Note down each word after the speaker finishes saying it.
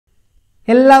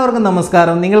എല്ലാവർക്കും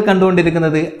നമസ്കാരം. നിങ്ങൾ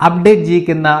കണ്ടുകൊണ്ടിരിക്കുന്നത് അപ്ഡേറ്റ്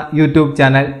ജീക്ക് എന്ന യൂട്യൂബ്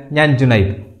ചാനൽ. ഞാൻ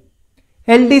ജുനൈദ്.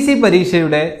 LDC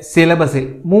പരീക്ഷയുടെ സിലബസിൽ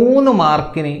 3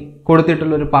 മാർക്കിന്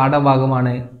കൊടുത്തിട്ടുള്ള ഒരു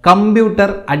പാഠഭാഗമാണ്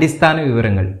കമ്പ്യൂട്ടർ അടിസ്ഥാന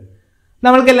വിവരങ്ങൾ.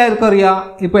 നമ്മൾക്ക് എല്ലാവർക്കും അറിയാം,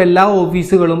 ഇപ്പോൾ എല്ലാ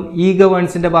ഓഫീസുകളും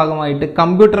ഗവേൺസിന്റെ ഭാഗമായിട്ട്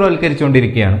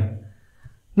കമ്പ്യൂട്ടർവൽക്കരിച്ചുകൊണ്ടിരിക്കുകയാണ്.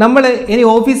 നമ്മൾ ഇനി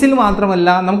ഓഫീസിൽ മാത്രമല്ല,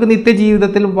 നമുക്ക്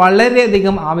നിത്യജീവിതത്തിൽ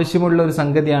വളരെയധികം ആവശ്യമുള്ള ഒരു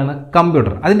സംഗതിയാണ്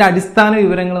കമ്പ്യൂട്ടർ. അതിൻ്റെ അടിസ്ഥാന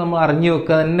വിവരങ്ങൾ നമ്മൾ അറിഞ്ഞു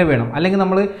വെക്കുക തന്നെ വേണം, അല്ലെങ്കിൽ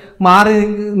നമ്മൾ മാറി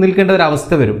നിൽക്കേണ്ട ഒരു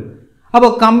അവസ്ഥ വരും.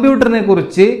 അപ്പോൾ കമ്പ്യൂട്ടറിനെ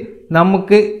കുറിച്ച്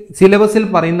നമുക്ക് സിലബസിൽ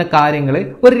പറയുന്ന കാര്യങ്ങൾ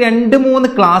ഒരു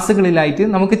 2-3 ക്ലാസ്സുകളിലായിട്ട്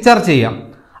നമുക്ക് ചർച്ച ചെയ്യാം.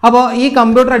 അപ്പോൾ ഈ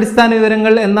കമ്പ്യൂട്ടർ അടിസ്ഥാന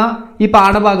വിവരങ്ങൾ എന്ന ഈ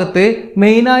പാഠഭാഗത്ത്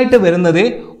മെയിനായിട്ട് വരുന്നത്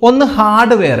ഒന്ന്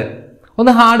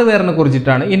ഹാർഡ്വെയറിനെ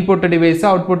കുറിച്ചിട്ടാണ്. ഇൻപുട്ട് ഡിവൈസ്,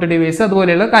 ഔട്ട്പുട്ട് ഡിവൈസ്,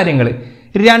 അതുപോലെയുള്ള കാര്യങ്ങൾ.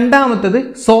 രണ്ടാമത്തത്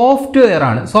സോഫ്റ്റ്വെയർ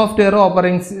ആണ്. സോഫ്റ്റ്വെയർ,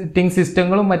 ഓപ്പറേറ്റിംഗ്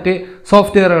സിസ്റ്റങ്ങളും മറ്റ്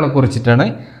സോഫ്റ്റ്വെയറുകളെ കുറിച്ചിട്ടാണ്.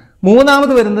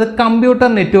 മൂന്നാമത് വരുന്നത് കമ്പ്യൂട്ടർ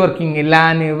നെറ്റ്വർക്കിംഗ്,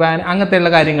 LAN, WAN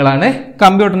അങ്ങനത്തെയുള്ള കാര്യങ്ങളാണ്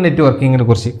കമ്പ്യൂട്ടർ നെറ്റ്വർക്കിങ്ങിനെ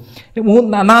കുറിച്ച്.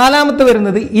 നാലാമത്തെ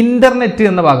വരുന്നത് ഇന്റർനെറ്റ്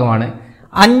എന്ന ഭാഗമാണ്.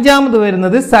 അഞ്ചാമത്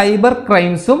വരുന്നത് സൈബർ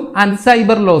ക്രൈംസും ആൻഡ്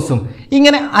സൈബർ ലോസും.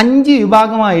 ഇങ്ങനെ 5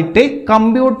 വിഭാഗമായിട്ട്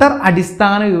കമ്പ്യൂട്ടർ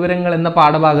അടിസ്ഥാന വിവരങ്ങൾ എന്ന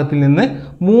പാഠഭാഗത്തിൽ നിന്ന്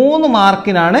 3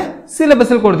 മാർക്കിനാണ്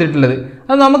സിലബസിൽ കൊടുത്തിട്ടുള്ളത്.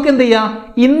 അത് നമുക്ക് എന്ത് ചെയ്യാം,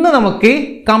 ഇന്ന് നമുക്ക്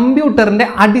കമ്പ്യൂട്ടറിന്റെ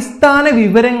അടിസ്ഥാന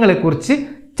വിവരങ്ങളെ കുറിച്ച്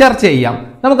ചർച്ച ചെയ്യാം.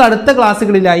 നമുക്ക് അടുത്ത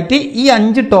ക്ലാസ്സുകളിലായിട്ട് ഈ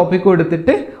 5 ടോപ്പിക്കും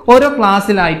എടുത്തിട്ട് ഓരോ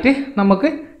ക്ലാസ്സിലായിട്ട്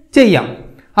നമുക്ക് ചെയ്യാം.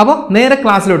 അപ്പോൾ നേരെ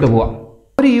ക്ലാസ്സിലോട്ട് പോവാം.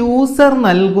 ഒരു യൂസർ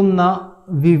നൽകുന്ന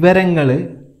വിവരങ്ങൾ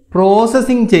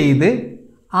പ്രോസസ്സിങ് ചെയ്ത്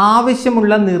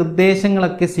ആവശ്യമുള്ള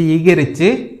നിർദ്ദേശങ്ങളൊക്കെ സ്വീകരിച്ച്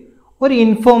ഒരു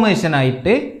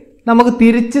ഇൻഫോർമേഷനായിട്ട് നമുക്ക്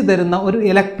തിരിച്ചു തരുന്ന ഒരു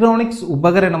ഇലക്ട്രോണിക്സ്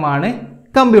ഉപകരണമാണ്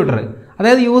കമ്പ്യൂട്ടർ.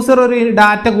 അതായത് യൂസർ ഒരു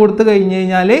ഡാറ്റ കൊടുത്തു കഴിഞ്ഞു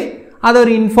കഴിഞ്ഞാൽ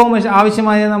അതൊരു ഇൻഫോർമേഷൻ,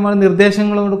 ആവശ്യമായ നമ്മൾ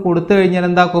നിർദ്ദേശങ്ങളോട് കൊടുത്തു കഴിഞ്ഞാൽ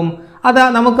എന്താക്കും, അത്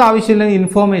നമുക്ക് ആവശ്യമുള്ള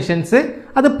ഇൻഫോർമേഷൻസ്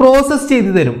അത് പ്രോസസ്സ്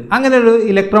ചെയ്ത് തരും. അങ്ങനെ ഒരു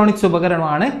ഇലക്ട്രോണിക്സ്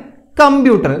ഉപകരണമാണ്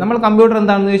കമ്പ്യൂട്ടർ. നമ്മൾ കമ്പ്യൂട്ടർ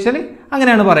എന്താണെന്ന് ചോദിച്ചാൽ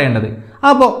അങ്ങനെയാണ് പറയേണ്ടത്.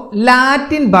 അപ്പോൾ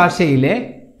ലാറ്റിൻ ഭാഷയിലെ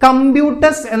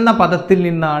കമ്പ്യൂട്ടസ് എന്ന പദത്തിൽ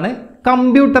നിന്നാണ്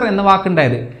കമ്പ്യൂട്ടർ എന്ന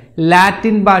വാക്കുണ്ടായത്.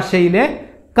 ലാറ്റിൻ ഭാഷയിലെ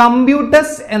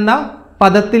കമ്പ്യൂട്ടസ് എന്ന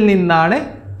പദത്തിൽ നിന്നാണ്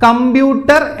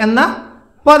കമ്പ്യൂട്ടർ എന്ന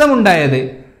പദമുണ്ടായത്.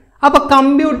 അപ്പൊ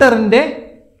കമ്പ്യൂട്ടറിന്റെ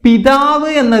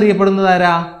പിതാവ് എന്നറിയപ്പെടുന്നത്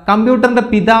ആരാ? കമ്പ്യൂട്ടറിന്റെ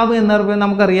പിതാവ് എന്നറിയപ്പെടുന്നത്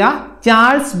നമുക്കറിയാം,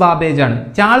 ചാൾസ്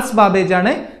ബാബേജ്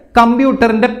ആണ്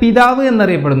കമ്പ്യൂട്ടറിന്റെ പിതാവ്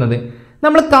എന്നറിയപ്പെടുന്നത്.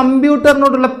 നമ്മൾ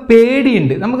കമ്പ്യൂട്ടറിനോടുള്ള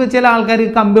പേടിയുണ്ട്. നമുക്ക് ചില ആൾക്കാർ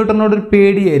കമ്പ്യൂട്ടറിനോടൊരു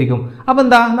പേടിയായിരിക്കും. അപ്പൊ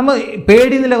എന്താ, നമ്മൾ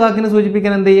പേടി എന്നുള്ള വാക്കിനെ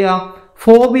സൂചിപ്പിക്കാൻ എന്ത് ചെയ്യുക,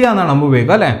 ഫോബിയ എന്നാണ് നമ്മൾ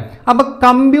ഉപയോഗിക്കുക, അല്ലെ? അപ്പൊ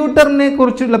കമ്പ്യൂട്ടറിനെ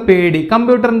കുറിച്ചുള്ള പേടി,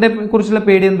 കമ്പ്യൂട്ടറിനെ കുറിച്ചുള്ള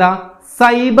പേടി എന്താ?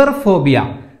 Cyber phobia.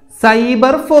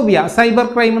 സൈബർ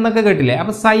ക്രൈം എന്നൊക്കെ കേട്ടില്ലേ?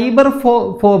 അപ്പൊ സൈബർ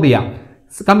ഫോബിയ,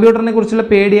 കമ്പ്യൂട്ടറിനെ കുറിച്ചുള്ള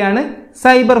പേടിയാണ്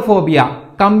സൈബർ ഫോബിയ.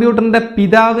 കമ്പ്യൂട്ടറിന്റെ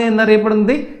പിതാവ്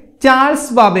എന്നറിയപ്പെടുന്നത്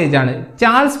ചാൾസ് ബാബേജ് ആണ്.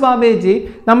 ചാൾസ് ബാബേജ്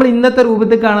നമ്മൾ ഇന്നത്തെ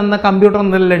രൂപത്തിൽ കാണുന്ന കമ്പ്യൂട്ടർ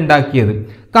എന്നല്ല ഉണ്ടാക്കിയത്.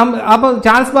 അപ്പൊ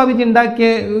ചാൾസ് ബാബേജ് ഉണ്ടാക്കിയ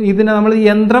ഇതിനെ നമ്മൾ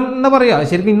യന്ത്രം എന്ന് പറയുക,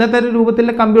 ശരിക്കും ഇന്നത്തെ ഒരു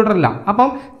രൂപത്തിലുള്ള കമ്പ്യൂട്ടർ അല്ല. അപ്പം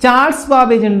ചാൾസ്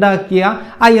ബാബേജ് ഉണ്ടാക്കിയ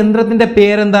ആ യന്ത്രത്തിന്റെ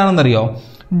പേരെന്താണെന്നറിയോ?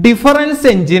 ഡിഫറൻസ്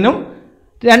എഞ്ചിനും.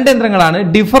 2 യന്ത്രങ്ങളാണ്,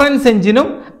 difference എഞ്ചിനും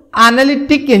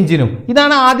analytic എഞ്ചിനും.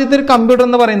 ഇതാണ് ആദ്യത്തെ ഒരു കമ്പ്യൂട്ടർ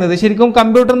എന്ന് പറയുന്നത്. ശരിക്കും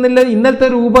കമ്പ്യൂട്ടർ എന്നുള്ള ഇന്നത്തെ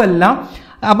രൂപമല്ല.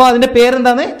 അപ്പൊ അതിന്റെ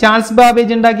പേരെന്താണ്? ചാൾസ്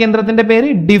ബാബേജ് ഉണ്ടാക്കിയ യന്ത്രത്തിന്റെ പേര്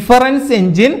ഡിഫറൻസ്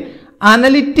എഞ്ചിൻ,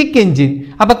 അനലിറ്റിക് എഞ്ചിൻ.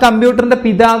 അപ്പൊ കമ്പ്യൂട്ടറിന്റെ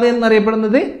പിതാവ്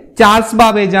എന്നറിയപ്പെടുന്നത് ചാൾസ്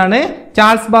ബാബേജ് ആണ്.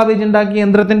 ചാൾസ് ബാബേജ് ഉണ്ടാക്കിയ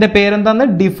യന്ത്രത്തിന്റെ പേരെന്താണ്?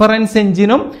 Difference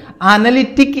എഞ്ചിനും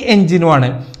analytic എഞ്ചിനുമാണ്.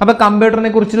 അപ്പൊ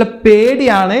കമ്പ്യൂട്ടറിനെ കുറിച്ചുള്ള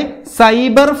പേടിയാണ്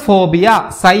സൈബർ ഫോബിയ.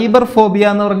 സൈബർ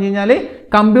ഫോബിയ എന്ന് പറഞ്ഞു കഴിഞ്ഞാൽ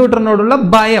കമ്പ്യൂട്ടറിനോടുള്ള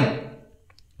ഭയം.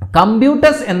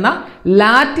 കമ്പ്യൂട്ടേഴ്സ് എന്ന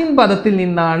ലാറ്റിൻ പദത്തിൽ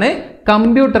നിന്നാണ്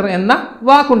കമ്പ്യൂട്ടർ എന്ന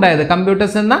വാക്കുണ്ടായത്.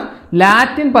 കമ്പ്യൂട്ടേഴ്സ് എന്ന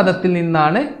ലാറ്റിൻ പദത്തിൽ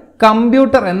നിന്നാണ്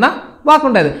കമ്പ്യൂട്ടർ എന്ന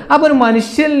വാക്കുണ്ടായത്. അപ്പൊ ഒരു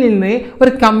മനുഷ്യനിൽ നിന്ന്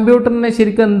ഒരു കമ്പ്യൂട്ടറിനെ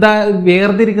ശരിക്കും എന്താ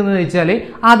വേർതിരിക്കുന്നത് വെച്ചാൽ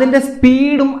അതിന്റെ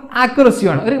സ്പീഡും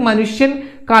ആക്യുറസിയുമാണ്. ഒരു മനുഷ്യൻ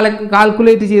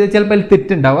കാൽക്കുലേറ്റ് ചെയ്ത് ചിലപ്പോൾ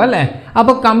തെറ്റുണ്ടാവും, അല്ലെ?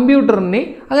 അപ്പൊ കമ്പ്യൂട്ടറിന്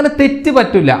അങ്ങനെ തെറ്റ്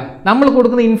പറ്റില്ല. നമ്മൾ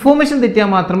കൊടുക്കുന്ന ഇൻഫോർമേഷൻ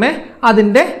തെറ്റിയാൽ മാത്രമേ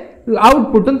അതിന്റെ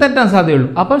ഔട്ട്പുട്ടും തെറ്റാൻ സാധ്യതയുള്ളൂ.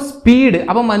 അപ്പൊ സ്പീഡ്,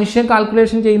 അപ്പൊ മനുഷ്യൻ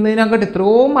കാൽക്കുലേഷൻ ചെയ്യുന്നതിനകത്ത്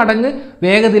എത്രയോ മടങ്ങ്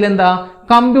വേഗത്തിൽ എന്താ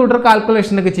കമ്പ്യൂട്ടർ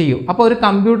കാൽക്കുലേഷൻ ഒക്കെ ചെയ്യും. അപ്പൊ ഒരു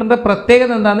കമ്പ്യൂട്ടറിന്റെ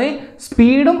പ്രത്യേകത എന്താണ്?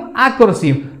 സ്പീഡും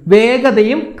ആക്യുറസിയും,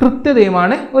 വേഗതയും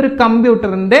കൃത്യതയുമാണ് ഒരു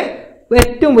കമ്പ്യൂട്ടറിന്റെ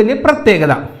ഏറ്റവും വലിയ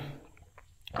പ്രത്യേകത.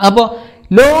 അപ്പോൾ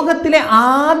ലോകത്തിലെ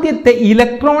ആദ്യത്തെ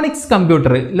ഇലക്ട്രോണിക്സ്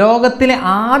കമ്പ്യൂട്ടർ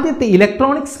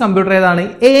ഏതാണ്?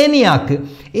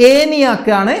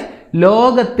 ഏനിയാക്ക് ആണ്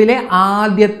ലോകത്തിലെ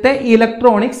ആദ്യത്തെ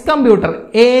ഇലക്ട്രോണിക്സ് കമ്പ്യൂട്ടർ.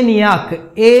 ഏനിയാക്ക്.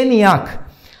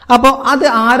 അപ്പോൾ അത്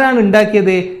ആരാണ്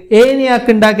ഉണ്ടാക്കിയത്? ഏനിയാക്ക്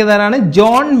ഉണ്ടാക്കിയത് ആരാണ്?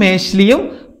 ജോൺ മേഷ്ലിയും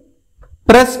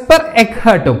പ്രെസ്പർ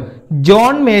എക്ഹർട്ടും.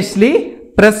 ജോൺ മേഷ്ലി,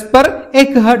 പ്രെസ്പർ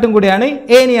എക്ഹർട്ടും കൂടിയാണ്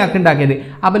ഏനിയാക്ക് ഉണ്ടാക്കിയത്.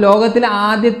 അപ്പൊ ലോകത്തിലെ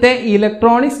ആദ്യത്തെ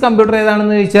ഇലക്ട്രോണിക്സ് കമ്പ്യൂട്ടർ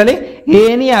ഏതാണെന്ന് ചോദിച്ചാൽ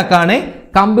ഏനിയാക്കാണ്.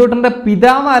 കമ്പ്യൂട്ടറിന്റെ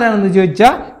പിതാവ് ആരാണെന്ന്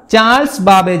ചോദിച്ചാൽ ചാൾസ്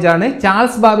ബാബേജ് ആണ്.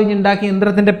 ചാൾസ് ബാബേജ് ഉണ്ടാക്കിയ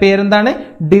യന്ത്രത്തിന്റെ പേരെന്താണ്?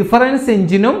 Difference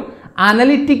എഞ്ചിനും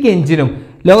analytic എഞ്ചിനും.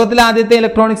 ലോകത്തിലെ ആദ്യത്തെ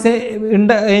ഇലക്ട്രോണിക്സ്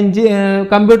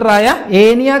കമ്പ്യൂട്ടറായ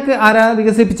ഏനിയാക്ക് ആരാ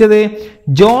വികസിപ്പിച്ചത്?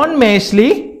 ജോൺ മേഷ്ലി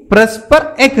പ്രസ്പർ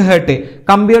എക്ഹർട്ട്.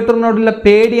 കമ്പ്യൂട്ടറിനോടുള്ള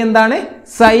പേടി എന്താണ്?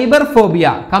 Cyber phobia.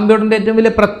 കമ്പ്യൂട്ടറിന്റെ ഏറ്റവും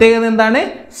വലിയ പ്രത്യേകത എന്താണ്?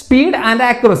 സ്പീഡ് ആൻഡ്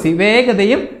ആക്യുറസി,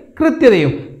 വേഗതയും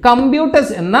കൃത്യതയും.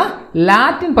 കമ്പ്യൂട്ടേഴ്സ് എന്ന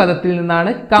ലാറ്റിൻ പദത്തിൽ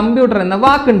നിന്നാണ് കമ്പ്യൂട്ടർ എന്ന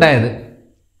വാക്കുണ്ടായത്.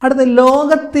 അടുത്ത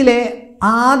ലോകത്തിലെ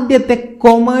ആദ്യത്തെ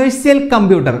കൊമേഴ്സ്യൽ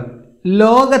കമ്പ്യൂട്ടർ.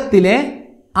 ലോകത്തിലെ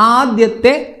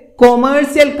ആദ്യത്തെ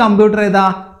കൊമേഴ്സ്യൽ കമ്പ്യൂട്ടർ ഏതാ?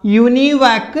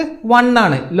 യൂണിവാക് 1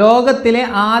 ആണ്. ലോകത്തിലെ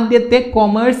ആദ്യത്തെ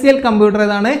കൊമേഴ്സ്യൽ കമ്പ്യൂട്ടർ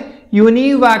ഏതാണ്?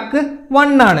 യൂണിവാക്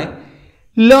 1 ആണ്.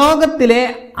 ലോകത്തിലെ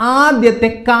ആദ്യത്തെ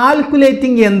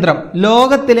കാൽക്കുലേറ്റിംഗ് യന്ത്രം.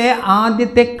 ലോകത്തിലെ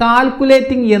ആദ്യത്തെ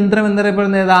കാൽക്കുലേറ്റിംഗ് യന്ത്രം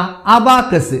എന്നറിയപ്പെടുന്നത് ഏതാ?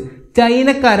 അബാക്കസ്.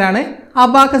 ചൈനക്കാരാണ്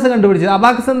അബാക്കസ് കണ്ടുപിടിച്ചത്.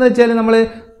 അബാക്കസ് എന്ന് വെച്ചാൽ നമ്മൾ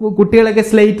കുട്ടികളൊക്കെ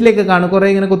സ്ലേറ്റിലേക്ക് കാണും, കുറെ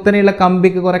ഇങ്ങനെ കുത്തനെയുള്ള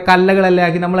കമ്പിക്ക് കുറെ കല്ലകളെല്ലാം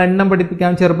ആക്കി നമ്മൾ എണ്ണം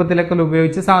പഠിപ്പിക്കാൻ ചെറുപ്പത്തിലൊക്കെ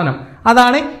ഉപയോഗിച്ച സാധനം.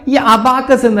 അതാണ് ഈ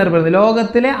അബാക്കസ് എന്നറിയപ്പെടുന്നത്.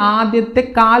 ലോകത്തിലെ ആദ്യത്തെ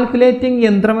കാൽക്കുലേറ്റിംഗ്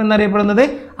യന്ത്രം എന്നറിയപ്പെടുന്നത്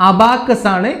അബാക്കസ്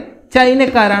ആണ്.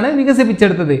 ചൈനക്കാരാണ്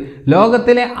വികസിപ്പിച്ചെടുത്തത്.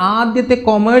 ലോകത്തിലെ ആദ്യത്തെ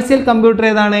കൊമേഴ്സ്യൽ കമ്പ്യൂട്ടർ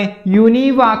ഏതാണ്?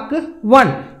 യൂണിവാക് 1.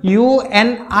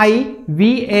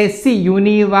 UNIVAC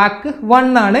യൂണിവാക്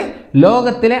 1 ആണ്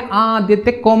ലോകത്തിലെ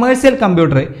ആദ്യത്തെ കൊമേഴ്സ്യൽ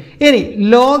കമ്പ്യൂട്ടർ. ഇനി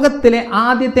ലോകത്തിലെ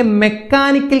ആദ്യത്തെ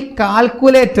മെക്കാനിക്കൽ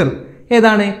കാൽക്കുലേറ്റർ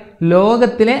ഏതാണ്?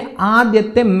 ലോകത്തിലെ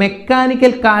ആദ്യത്തെ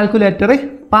മെക്കാനിക്കൽ കാൽക്കുലേറ്റർ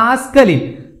പാസ്കലിൻ.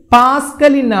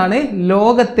 പാസ്കലിനാണ്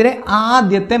ലോകത്തിലെ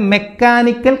ആദ്യത്തെ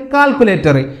മെക്കാനിക്കൽ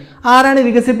കാൽക്കുലേറ്റർ. ആരാണ്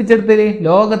വികസിപ്പിച്ചെടുത്തത്?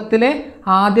 ലോകത്തിലെ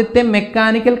ആദ്യത്തെ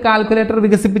മെക്കാനിക്കൽ കാൽക്കുലേറ്റർ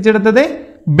വികസിപ്പിച്ചെടുത്തത്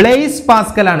ബ്ലെയ്സ്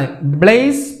പാസ്കൽ ആണ്.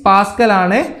 ബ്ലെയ്സ് പാസ്കൽ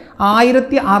ആണ്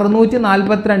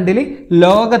 1642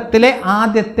 ലോകത്തിലെ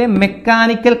ആദ്യത്തെ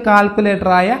മെക്കാനിക്കൽ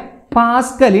കാൽക്കുലേറ്ററായ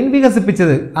പാസ്കലിൻ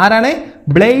വികസിപ്പിച്ചത്. ആരാണ്?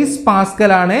 ബ്ലെയ്സ്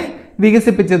പാസ്കൽ ആണ്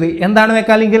വികസിപ്പിച്ചത്. എന്താണ്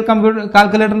മെക്കാനിക്കൽ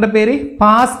കാൽക്കുലേറ്ററിന്റെ പേര്?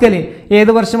 പാസ്കലിൻ.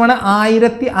 ഏത് വർഷമാണ്?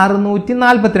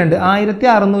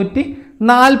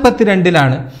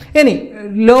 1642. ഇനി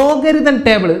ലോഗരിതം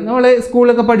ടേബിൾ നമ്മൾ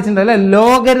സ്കൂളിലൊക്കെ പഠിച്ചിട്ടുണ്ടല്ലേ?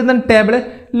 Logarithm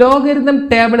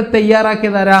table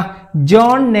തയ്യാറാക്കിയതാരാ?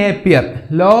 John Napier.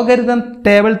 Logarithm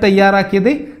table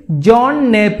തയ്യാറാക്കിയത് ജോൺ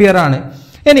നേപ്പിയർ ആണ്.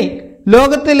 ഇനി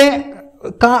ലോകത്തിലെ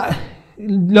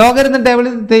ലോഗരിതം ടേബിൾ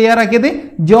തയ്യാറാക്കിയത്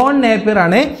ജോൺ നേപ്പിയർ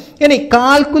ആണ്. ഇനി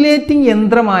കാൽക്കുലേറ്റിംഗ്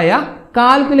യന്ത്രമായ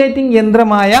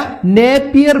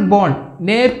നേപ്പിയർ ബോൺ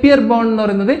എന്ന്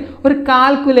പറയുന്നത് ഒരു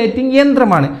കാൽക്കുലേറ്റിംഗ്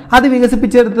യന്ത്രമാണ്. അത്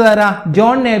വികസിപ്പിച്ചെടുത്തതാരാ?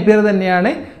 ജോൺ നേപ്പിയർ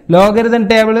തന്നെയാണ്. ലോഗരിതം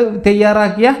ടേബിൾ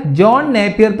തയ്യാറാക്കിയ ജോൺ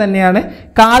നേപ്പിയർ തന്നെയാണ്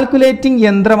കാൽക്കുലേറ്റിംഗ്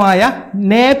യന്ത്രമായ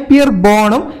നേപ്പിയർ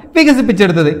ബോണും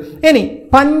വികസിപ്പിച്ചെടുത്തത്. ഇനി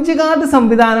പഞ്ച് കാർഡ്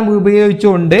സംവിധാനം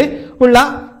ഉപയോഗിച്ചുകൊണ്ട് ഉള്ള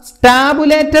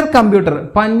ടാബുലേറ്റർ കമ്പ്യൂട്ടർ,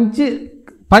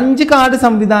 പഞ്ച് കാർഡ്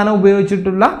സംവിധാനം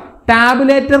ഉപയോഗിച്ചിട്ടുള്ള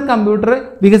tabulator computer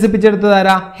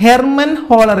വികസിപ്പിച്ചെടുത്തതാരാ? Hermann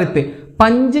Hollerith.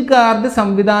 Punch card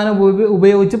സംവിധാനം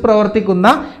ഉപയോഗിച്ച് പ്രവർത്തിക്കുന്ന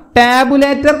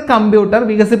ടാബുലേറ്റർ കമ്പ്യൂട്ടർ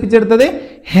വികസിപ്പിച്ചെടുത്തത്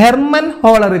ഹെർമൻ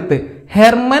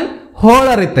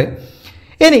ഹോളറിത്ത്.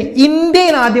 ഇനി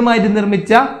ഇന്ത്യയിൽ ആദ്യമായിട്ട്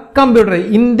നിർമ്മിച്ച കമ്പ്യൂട്ടർ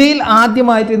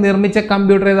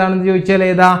ഏതാണെന്ന് ചോദിച്ചാൽ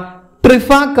ഏതാ?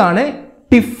 ടിഫ്രാക്ക്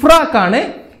ആണ്.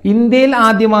 ഇന്ത്യയിൽ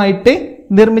ആദ്യമായിട്ട്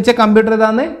നിർമ്മിച്ച കമ്പ്യൂട്ടർ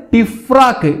ഏതാണ്?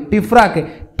 ടിഫ്രാക്ക്.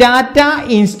 Tata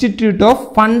institute of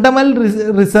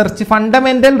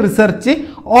fundamental research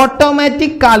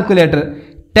automatic calculator.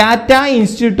 Tata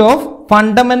institute of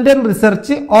fundamental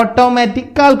research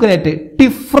automatic calculator.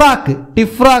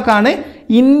 ടിഫ്രാക്ക് ആണ്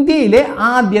ഇന്ത്യയിലെ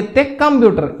ആദ്യത്തെ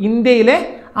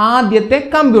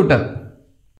കമ്പ്യൂട്ടർ.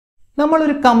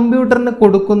 നമ്മളൊരു കമ്പ്യൂട്ടറിന്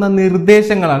കൊടുക്കുന്ന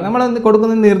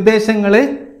നിർദ്ദേശങ്ങൾ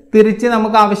തിരിച്ച്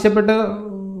നമുക്ക് ആവശ്യപ്പെട്ട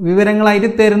വിവരങ്ങളായിട്ട്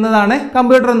തരുന്നതാണ്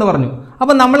കമ്പ്യൂട്ടർ എന്ന് പറഞ്ഞു.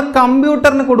 അപ്പൊ നമ്മൾ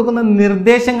കമ്പ്യൂട്ടറിന് കൊടുക്കുന്ന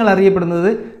നിർദ്ദേശങ്ങൾ അറിയപ്പെടുന്നത്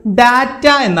ഡാറ്റ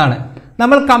എന്നാണ്.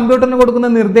 നമ്മൾ കമ്പ്യൂട്ടറിന് കൊടുക്കുന്ന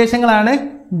നിർദ്ദേശങ്ങളാണ്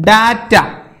ഡാറ്റ.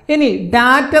 ഇനി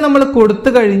ഡാറ്റ നമ്മൾ കൊടുത്തു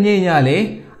കഴിഞ്ഞു കഴിഞ്ഞാല്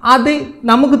അത്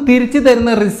നമുക്ക് തിരിച്ചു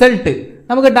തരുന്ന റിസൾട്ട്,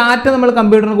 നമുക്ക് ഡാറ്റ നമ്മൾ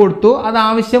കമ്പ്യൂട്ടറിന് കൊടുത്തു, അത്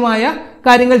ആവശ്യമായ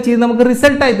കാര്യങ്ങൾ ചെയ്ത് നമുക്ക്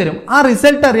റിസൾട്ടായി തരും. ആ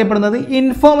റിസൾട്ട് അറിയപ്പെടുന്നത്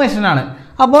ഇൻഫോർമേഷൻ ആണ്.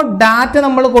 അപ്പോൾ ഡാറ്റ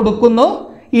നമ്മൾ കൊടുക്കുന്നു,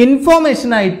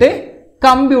 ഇൻഫോർമേഷൻ ആയിട്ട്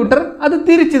കമ്പ്യൂട്ടർ അത്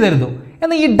തിരിച്ചു തരുന്നു.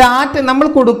 എന്നാൽ ഈ ഡാറ്റ നമ്മൾ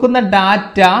കൊടുക്കുന്ന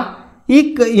ഡാറ്റ ഈ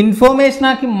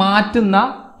ഇൻഫോർമേഷനാക്കി മാറ്റുന്ന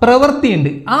പ്രവൃത്തിയുണ്ട്.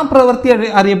 ആ പ്രവൃത്തി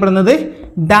അറിയപ്പെടുന്നത്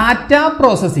ഡാറ്റ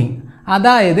പ്രോസസ്സിംഗ്.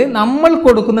 അതായത് നമ്മൾ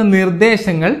കൊടുക്കുന്ന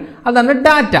നിർദ്ദേശങ്ങൾ, അതാണ്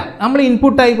ഡാറ്റ. നമ്മൾ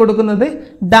ഇൻപുട്ടായി കൊടുക്കുന്നത്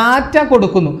ഡാറ്റ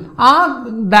കൊടുക്കുന്നു. ആ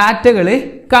ഡാറ്റകള്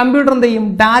കമ്പ്യൂട്ടർ എന്ത് ചെയ്യും?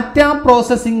 ഡാറ്റ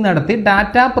പ്രോസസ്സിംഗ്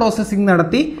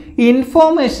നടത്തി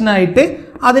ഇൻഫോർമേഷനായിട്ട്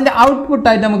അതിന്റെ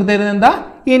ഔട്ട്പുട്ടായിട്ട് നമുക്ക് തരുന്നത് എന്താ?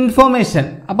 ഇൻഫോർമേഷൻ.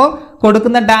 അപ്പോൾ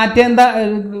കൊടുക്കുന്ന ഡാറ്റ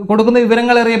കൊടുക്കുന്ന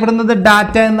വിവരങ്ങൾ അറിയപ്പെടുന്നത്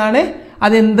ഡാറ്റ എന്നാണ്.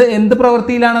 അത് എന്ത്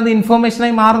പ്രവൃത്തിയിലാണ് അത്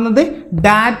ഇൻഫോർമേഷനായി മാറുന്നത്?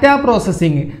 Data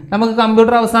processing. നമുക്ക്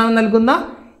കമ്പ്യൂട്ടർ അവസാനം നൽകുന്ന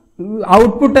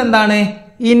ഔട്ട്പുട്ട് എന്താണ്?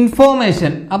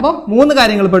 ഇൻഫോർമേഷൻ. അപ്പോൾ 3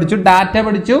 കാര്യങ്ങൾ പഠിച്ചു. ഡാറ്റ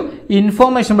പഠിച്ചു,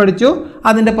 ഇൻഫോർമേഷൻ പഠിച്ചു,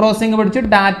 അതിന്റെ പ്രോസസ്സിംഗ് പഠിച്ചു,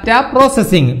 ഡാറ്റ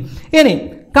പ്രോസസ്സിംഗ്. ഇനി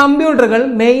കമ്പ്യൂട്ടറുകൾ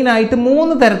മെയിൻ ആയിട്ട്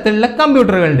 3 തരത്തിലുള്ള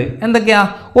കമ്പ്യൂട്ടറുകളുണ്ട്. എന്തൊക്കെയാ?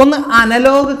 ഒന്ന്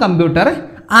analogue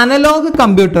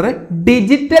computer,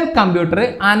 digital computer,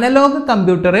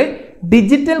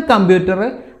 digital computer,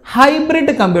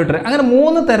 hybrid computer. അങ്ങനെ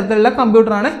 3 തരത്തിലുള്ള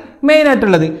കമ്പ്യൂട്ടറാണ് മെയിൻ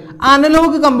ആയിട്ടുള്ളത്.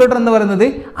 അനലോഗ് കമ്പ്യൂട്ടർ എന്ന് പറയുന്നത്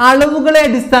അളവുകളെ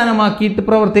അടിസ്ഥാനമാക്കിയിട്ട്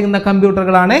പ്രവർത്തിക്കുന്ന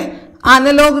കമ്പ്യൂട്ടറുകളാണ്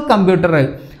അനലോഗ് കമ്പ്യൂട്ടർ.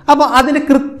 അപ്പോൾ അതിന്റെ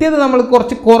കൃത്യത നമ്മൾ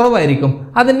കുറച്ച് കുറവായിരിക്കും.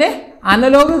 അതിന്റെ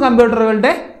അനലോഗ്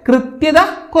കമ്പ്യൂട്ടറുകളുടെ കൃത്യത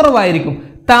കുറവായിരിക്കും.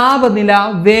 താപനില,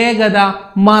 വേഗത,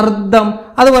 മർദ്ദം,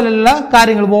 അതുപോലെയുള്ള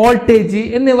കാര്യങ്ങൾ, വോൾട്ടേജ്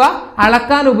എന്നിവ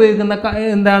അളക്കാൻ ഉപയോഗിക്കുന്ന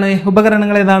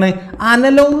ഉപകരണങ്ങൾ ഏതാണ്?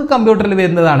 അനലോഗ് കമ്പ്യൂട്ടറിൽ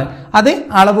വരുന്നതാണ്. അത്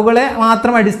അളവുകളെ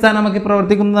മാത്രം അടിസ്ഥാനമാക്കി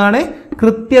പ്രവർത്തിക്കുന്നതാണ്,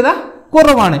 കൃത്യത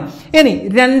കുറവാണ്. ഇനി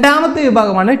രണ്ടാമത്തെ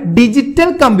വിഭാഗമാണ് ഡിജിറ്റൽ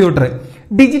കമ്പ്യൂട്ടർ.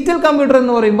 ഡിജിറ്റൽ കമ്പ്യൂട്ടർ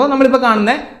എന്ന് പറയുമ്പോൾ നമ്മളിപ്പോൾ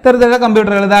കാണുന്ന തരത്തിലുള്ള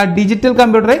കമ്പ്യൂട്ടറുകൾ, ഡിജിറ്റൽ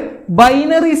കമ്പ്യൂട്ടർ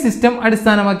ബൈനറി സിസ്റ്റം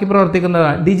അടിസ്ഥാനമാക്കി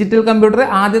പ്രവർത്തിക്കുന്നതാണ്. ഡിജിറ്റൽ കമ്പ്യൂട്ടർ,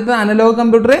 ആദ്യത്തെ അനലോഗ്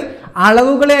കമ്പ്യൂട്ടർ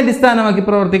അളവുകളെ അടിസ്ഥാനമാക്കി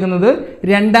പ്രവർത്തിക്കുന്നത്.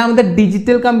 രണ്ടാമത്തെ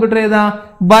ഡിജിറ്റൽ കമ്പ്യൂട്ടർ ഏതാ?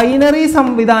 ബൈനറി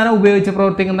സംവിധാനം ഉപയോഗിച്ച്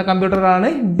പ്രവർത്തിക്കുന്ന കമ്പ്യൂട്ടറാണ്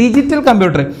ഡിജിറ്റൽ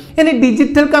കമ്പ്യൂട്ടർ. ഇനി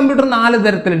ഡിജിറ്റൽ കമ്പ്യൂട്ടർ 4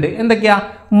 തരത്തിലുണ്ട്. എന്തൊക്കെയാ?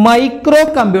 Micro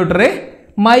computer,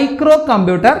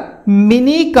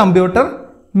 mini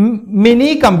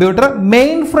computer,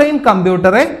 main frame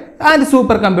computer and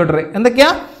super computer. എന്തൊക്കെയാ?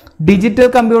 ഡിജിറ്റൽ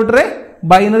കമ്പ്യൂട്ടർ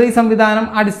ബൈനറി സംവിധാനം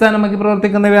അടിസ്ഥാനമാക്കി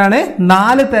പ്രവർത്തിക്കുന്നവയാണ്.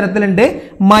 4 തരത്തിലുണ്ട്.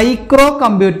 Micro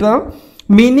computer,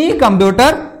 mini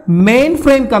computer, main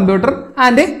frame computer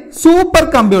and super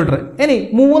computer. ഇനി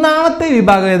മൂന്നാമത്തെ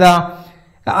വിഭാഗം ഏതാ?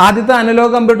 ആദ്യത്തെ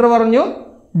അനലോഗ് കമ്പ്യൂട്ടർ പറഞ്ഞു,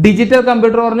 ഡിജിറ്റൽ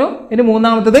കമ്പ്യൂട്ടർ പറഞ്ഞു. ഇനി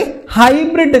മൂന്നാമത്തത്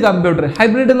ഹൈബ്രിഡ് കമ്പ്യൂട്ടർ.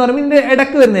 ഹൈബ്രിഡ് എന്ന് പറയുമ്പോൾ ഇതിന്റെ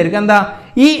ഇടക്ക് വരുന്നതായിരിക്കും. എന്താ?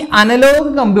 ഈ അനലോഗ്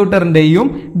കമ്പ്യൂട്ടറിന്റെയും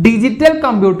ഡിജിറ്റൽ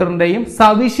കമ്പ്യൂട്ടറിന്റെയും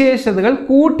സവിശേഷതകൾ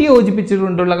കൂട്ടി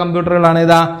യോജിപ്പിച്ചുകൊണ്ടുള്ള കമ്പ്യൂട്ടറുകളാണ്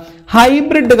ഏതാ?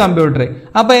 Hybrid computer.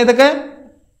 അപ്പൊ ഏതൊക്കെ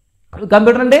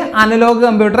കമ്പ്യൂട്ടറിന്റെ? അനലോഗ്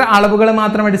കമ്പ്യൂട്ടർ അളവുകളെ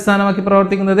മാത്രം അടിസ്ഥാനമാക്കി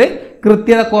പ്രവർത്തിക്കുന്നത്,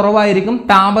 കൃത്യത കുറവായിരിക്കും,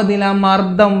 താപനില,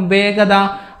 മർദ്ദം, വേഗത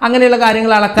അങ്ങനെയുള്ള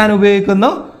കാര്യങ്ങൾ അളക്കാൻ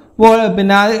ഉപയോഗിക്കുന്നു.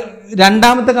 പിന്നെ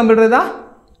രണ്ടാമത്തെ കമ്പ്യൂട്ടർ ഏതാ?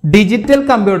 Digital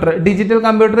computer. ഡിജിറ്റൽ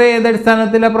കമ്പ്യൂട്ടർ ഏത്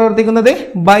അടിസ്ഥാനത്തിലാണ് പ്രവർത്തിക്കുന്നത്?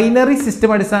 ബൈനറി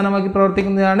സിസ്റ്റം അടിസ്ഥാനമാക്കി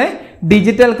പ്രവർത്തിക്കുന്നതാണ്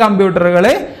ഡിജിറ്റൽ കമ്പ്യൂട്ടറുകൾ.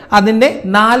 അതിന്റെ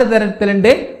 4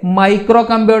 തരത്തിലുണ്ട്. Micro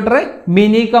computer,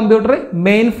 mini computer,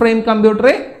 main frame computer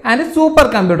and super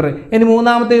computer. ഇനി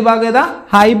മൂന്നാമത്തെ വിഭാഗം ഏതാ?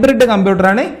 ഹൈബ്രിഡ്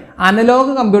കമ്പ്യൂട്ടറാണ്.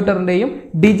 അനലോഗ് കമ്പ്യൂട്ടറിന്റെയും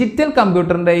ഡിജിറ്റൽ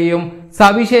കമ്പ്യൂട്ടറിന്റെയും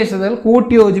സവിശേഷതകൾ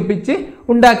കൂട്ടിയോജിപ്പിച്ച്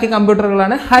ഉണ്ടാക്കിയ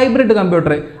കമ്പ്യൂട്ടറുകളാണ് ഹൈബ്രിഡ്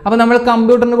കമ്പ്യൂട്ടർ. അപ്പൊ നമ്മൾ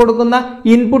കമ്പ്യൂട്ടറിന് കൊടുക്കുന്ന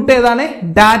ഇൻപുട്ട് ഏതാണ്?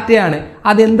 ഡാറ്റയാണ്.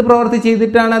 അത് എന്ത് പ്രവൃത്തി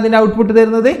ചെയ്തിട്ടാണ് അതിന്റെ ഔട്ട്പുട്ട്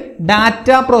തരുന്നത്? Data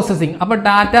processing. അപ്പൊ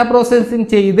ഡാറ്റ പ്രോസസ്സിംഗ്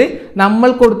ചെയ്ത്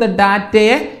നമ്മൾ കൊടുത്ത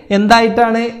ഡാറ്റയെ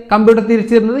എന്തായിട്ടാണ് കമ്പ്യൂട്ടർ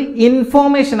തിരിച്ചു തരുന്നത്?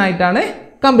 ഇൻഫോർമേഷൻ ആയിട്ടാണ്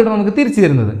കമ്പ്യൂട്ടർ നമുക്ക് തിരിച്ചു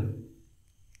തരുന്നത്.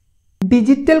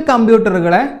 ഡിജിറ്റൽ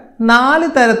കമ്പ്യൂട്ടറുകളെ 4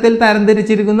 തരത്തിൽ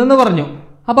തരംതിരിച്ചിരിക്കുന്നു എന്ന് പറഞ്ഞു.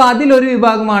 അപ്പൊ അതിലൊരു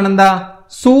വിഭാഗമാണ് എന്താ?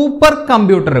 സൂപ്പർ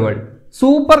കമ്പ്യൂട്ടറുകൾ.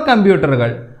 സൂപ്പർ കമ്പ്യൂട്ടറുകൾ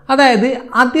അതായത്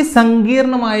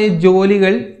അതിസങ്കീർണമായ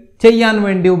ജോലികൾ ചെയ്യാൻ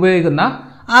വേണ്ടി ഉപയോഗിക്കുന്ന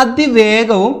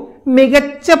അതിവേഗവും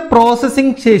മികച്ച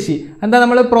പ്രോസസ്സിംഗ് ശേഷി. എന്താ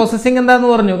നമ്മൾ പ്രോസസ്സിംഗ് എന്താന്ന്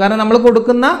പറഞ്ഞു? കാരണം നമ്മൾ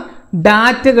കൊടുക്കുന്ന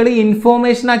ഡാറ്റകൾ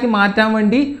ഇൻഫോർമേഷൻ ആക്കി മാറ്റാൻ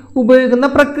വേണ്ടി ഉപയോഗിക്കുന്ന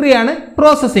പ്രക്രിയയാണ്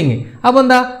പ്രോസസ്സിംഗ്. അപ്പൊ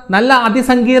എന്താ? നല്ല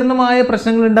അതിസങ്കീർണമായ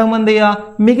പ്രശ്നങ്ങൾ ഉണ്ടാകുമ്പോൾ എന്ത് ചെയ്യുക?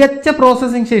 മികച്ച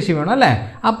പ്രോസസ്സിംഗ് ശേഷി വേണം അല്ലെ?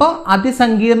 അപ്പൊ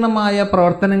അതിസങ്കീർണമായ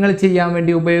പ്രവർത്തനങ്ങൾ ചെയ്യാൻ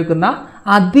വേണ്ടി ഉപയോഗിക്കുന്ന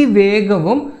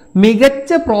അതിവേഗവും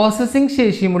മികച്ച പ്രോസസ്സിംഗ്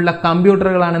ശേഷിയുമുള്ള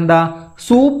കമ്പ്യൂട്ടറുകളാണ് എന്താ?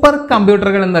 സൂപ്പർ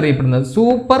കമ്പ്യൂട്ടറുകൾ എന്നറിയപ്പെടുന്നത്.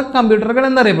 സൂപ്പർ കമ്പ്യൂട്ടറുകൾ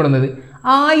എന്നറിയപ്പെടുന്നത്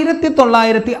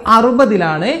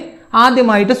 1960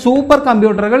 ആദ്യമായിട്ട് സൂപ്പർ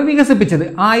കമ്പ്യൂട്ടറുകൾ വികസിപ്പിച്ചത്.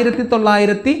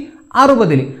 1960.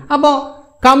 അപ്പോ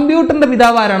കമ്പ്യൂട്ടറിന്റെ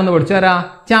പിതാവ് ആരാണെന്ന് പഠിച്ചു ആരാ?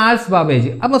 Charles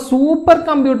Babbage. അപ്പൊ സൂപ്പർ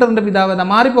കമ്പ്യൂട്ടറിന്റെ പിതാവ് എന്താ?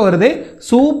 മാറിപ്പോകരുത്.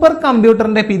 സൂപ്പർ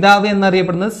കമ്പ്യൂട്ടറിന്റെ പിതാവ്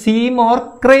എന്നറിയപ്പെടുന്നത് സീമോർ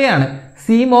ക്രേ ആണ്.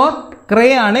 സീമോർ ക്രേ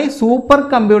ആണ് സൂപ്പർ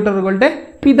കമ്പ്യൂട്ടറുകളുടെ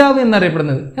പിതാവ്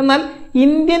എന്നറിയപ്പെടുന്നത്. എന്നാൽ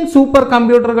ഇന്ത്യൻ സൂപ്പർ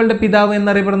കമ്പ്യൂട്ടറുകളുടെ പിതാവ്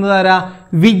എന്നറിയപ്പെടുന്നത് ആരാ?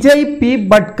 വിജയ് പി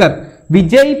ബട്കർ.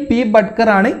 വിജയ് പി ബട്കർ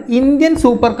ആണ് ഇന്ത്യൻ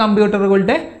സൂപ്പർ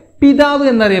കമ്പ്യൂട്ടറുകളുടെ പിതാവ്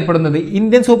എന്നറിയപ്പെടുന്നത്.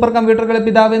 ഇന്ത്യൻ സൂപ്പർ കമ്പ്യൂട്ടറുകളുടെ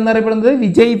പിതാവ് എന്നറിയപ്പെടുന്നത്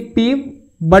വിജയ് പി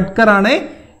ബട്കർ ആണ്.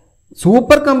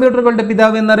 സൂപ്പർ കമ്പ്യൂട്ടറുകളുടെ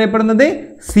പിതാവ് എന്നറിയപ്പെടുന്നത്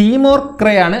സീമോർ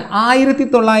ക്രേ ആണ്.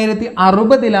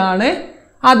 1960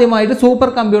 ആദ്യമായിട്ട് സൂപ്പർ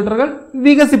കമ്പ്യൂട്ടറുകൾ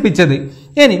വികസിപ്പിച്ചത്.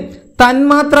 ഇനി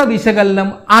തന്മാത്ര വിശകലനം,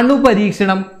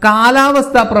 അണുപരീക്ഷണം,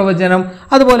 കാലാവസ്ഥാ പ്രവചനം,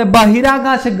 അതുപോലെ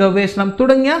ബഹിരാകാശ ഗവേഷണം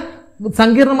തുടങ്ങിയ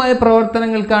സങ്കീർണമായ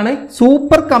പ്രവർത്തനങ്ങൾക്കാണ്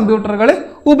സൂപ്പർ കമ്പ്യൂട്ടറുകൾ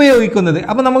ഉപയോഗിക്കുന്നത്.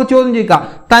 അപ്പൊ നമുക്ക് ചോദ്യം ചോദിക്കാം,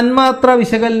 തന്മാത്ര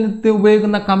വിശകലനത്തിന്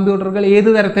ഉപയോഗിക്കുന്ന കമ്പ്യൂട്ടറുകൾ ഏത്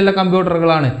തരത്തിലുള്ള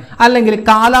കമ്പ്യൂട്ടറുകളാണ്, അല്ലെങ്കിൽ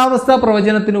കാലാവസ്ഥാ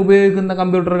പ്രവചനത്തിന് ഉപയോഗിക്കുന്ന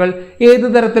കമ്പ്യൂട്ടറുകൾ ഏത്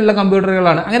തരത്തിലുള്ള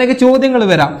കമ്പ്യൂട്ടറുകളാണ്, അങ്ങനെയൊക്കെ ചോദ്യങ്ങൾ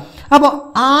വരാം. അപ്പോൾ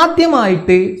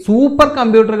ആദ്യമായിട്ട് സൂപ്പർ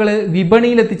കമ്പ്യൂട്ടറുകൾ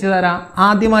വിപണിയിൽ എത്തിച്ചതാരാ?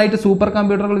 ആദ്യമായിട്ട് സൂപ്പർ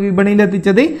കമ്പ്യൂട്ടറുകൾ വിപണിയിൽ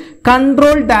എത്തിച്ചത്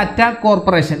control data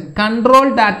corporation. Control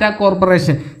data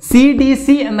corporation CDC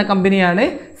എന്ന കമ്പനിയാണ്.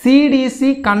 CDC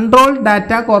കൺട്രോൾ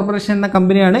ഡാറ്റ കോർപ്പറേഷൻ എന്ന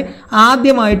കമ്പനിയാണ്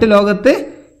ആദ്യമായിട്ട് ലോകത്ത്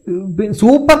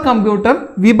സൂപ്പർ കമ്പ്യൂട്ടർ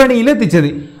വിപണിയിൽ എത്തിച്ചത്.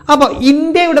 അപ്പോൾ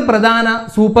ഇന്ത്യയുടെ പ്രധാന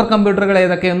സൂപ്പർ കമ്പ്യൂട്ടറുകൾ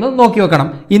ഏതൊക്കെയെന്ന് നോക്കി വെക്കണം.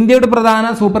 ഇന്ത്യയുടെ പ്രധാന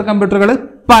സൂപ്പർ കമ്പ്യൂട്ടറുകൾ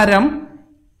പരം,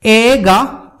 ഏക,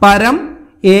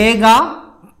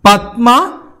 പത്മ,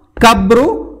 കബ്രു,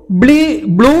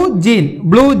 ബ്ലൂ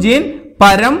ജീൻ,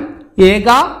 പരം, ഏക,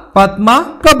 പത്മ,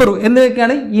 കബ്രു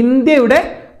എന്നിവയൊക്കെയാണ് ഇന്ത്യയുടെ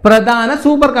പ്രധാന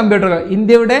സൂപ്പർ കമ്പ്യൂട്ടറുകൾ.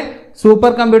 ഇന്ത്യയുടെ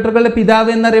സൂപ്പർ കമ്പ്യൂട്ടറുകളുടെ പിതാവ്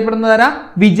എന്നറിയപ്പെടുന്നതാരാ?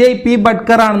 വിജയ് പി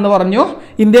ഭട്കർ ആണെന്ന് പറഞ്ഞു.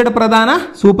 ഇന്ത്യയുടെ പ്രധാന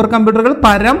സൂപ്പർ കമ്പ്യൂട്ടറുകൾ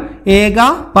പരം, ഏക,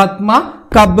 പത്മ,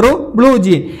 കബ്രു, ബ്ലൂ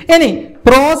ജീൻ. ഇനി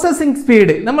പ്രോസസിംഗ്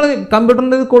സ്പീഡ്, നമ്മൾ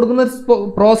കമ്പ്യൂട്ടറിന് കൊടുക്കുന്ന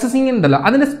പ്രോസസ്സിംഗ് ഉണ്ടല്ലോ,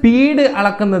 അതിന്റെ സ്പീഡ്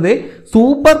അളക്കുന്നത്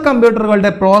സൂപ്പർ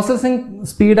കമ്പ്യൂട്ടറുകളുടെ പ്രോസസ്സിംഗ്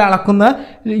സ്പീഡ് അളക്കുന്ന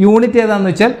യൂണിറ്റ്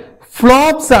ഏതാണെന്ന് വെച്ചാൽ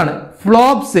ഫ്ലോപ്സ് ആണ്.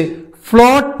 Flops,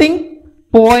 floating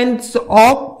points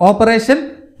of operation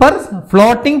per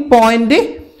floating point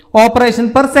operation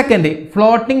per second.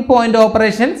 Floating point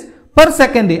operations per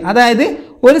second, അതായത്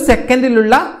ഒരു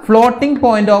സെക്കൻഡിലുള്ള ഫ്ലോട്ടിംഗ്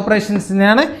പോയിന്റ്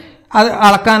ഓപ്പറേഷൻസിനാണ് അത്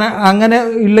അളക്കാൻ, അങ്ങനെ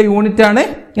ഉള്ള യൂണിറ്റ് ആണ്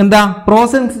എന്താ?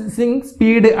 പ്രോസസ്സിംഗ്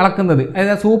സ്പീഡ് അളക്കുന്നത്.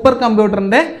 അതായത് സൂപ്പർ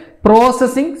കമ്പ്യൂട്ടറിന്റെ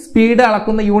പ്രോസസ്സിംഗ് സ്പീഡ്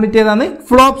അളക്കുന്ന യൂണിറ്റ് ഏതാണ്?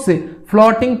 Flops,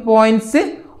 floating points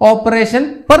operation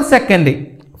per second.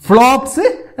 Flops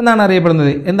എന്നാണ്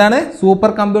അറിയപ്പെടുന്നത്. എന്താണ്?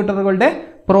 സൂപ്പർ കമ്പ്യൂട്ടറുകളുടെ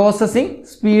പ്രോസസ്സിംഗ്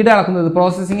സ്പീഡ് അളക്കുന്നത്.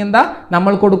 പ്രോസസ്സിംഗ് എന്താ?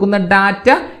 നമ്മൾ കൊടുക്കുന്ന ഡാറ്റ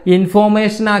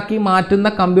ഇൻഫോർമേഷൻ ആക്കി മാറ്റുന്ന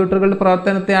കമ്പ്യൂട്ടറുകളുടെ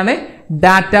പ്രവർത്തനത്തെയാണ്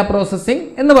ഡാറ്റ പ്രോസസ്സിംഗ്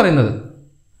എന്ന് പറയുന്നത്.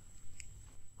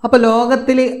 അപ്പൊ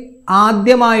ലോകത്തിൽ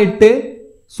ആദ്യമായിട്ട്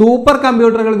സൂപ്പർ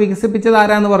കമ്പ്യൂട്ടറുകൾ വികസിപ്പിച്ചത്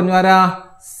ആരാന്ന് പറഞ്ഞു? ആരാ?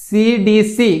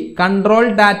 CDC control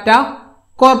data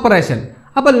corporation.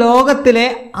 അപ്പൊ ലോകത്തിലെ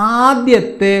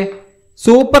ആദ്യത്തെ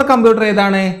സൂപ്പർ കമ്പ്യൂട്ടർ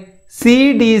ഏതാണ്?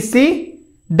 CDC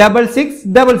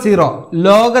 6600.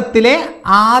 ലോകത്തിലെ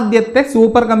ആദ്യത്തെ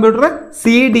super computer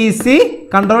CDC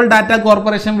control data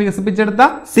corporation വികസിപ്പിച്ചെടുത്ത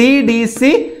CDC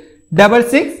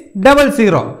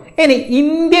 6600. ഇനി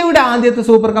ഇന്ത്യയുടെ ആദ്യത്തെ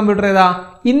സൂപ്പർ കമ്പ്യൂട്ടർ ഏതാ?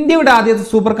 ഇന്ത്യയുടെ ആദ്യത്തെ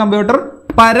സൂപ്പർ കമ്പ്യൂട്ടർ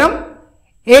പരം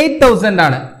 8000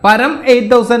 ആണ്. പരം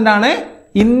 8000 ആണ്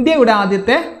ഇന്ത്യയുടെ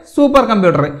ആദ്യത്തെ സൂപ്പർ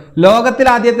കമ്പ്യൂട്ടർ. ലോകത്തിലെ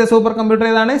ആദ്യത്തെ സൂപ്പർ കമ്പ്യൂട്ടർ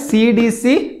ഏതാണ്? CDC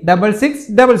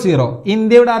 6600.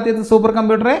 ഇന്ത്യയുടെ ആദ്യത്തെ സൂപ്പർ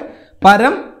കമ്പ്യൂട്ടർ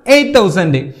പരം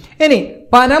 8000. ഇനി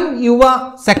പരം യുവ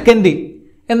സെക്കൻഡ്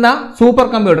എന്ന സൂപ്പർ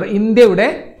കമ്പ്യൂട്ടർ, ഇന്ത്യയുടെ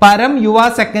പരം യുവ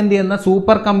സെക്കൻഡ് എന്ന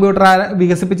സൂപ്പർ കമ്പ്യൂട്ടർ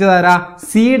വികസിപ്പിച്ചതാരാ?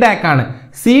 CDAC ആണ്.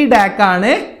 CDAC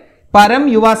ആണ് പരം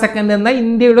യുവ സെക്കൻഡ് എന്ന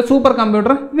ഇന്ത്യയുടെ സൂപ്പർ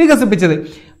കമ്പ്യൂട്ടർ വികസിപ്പിച്ചത്.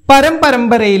 പരം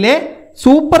പരമ്പരയിലെ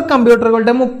സൂപ്പർ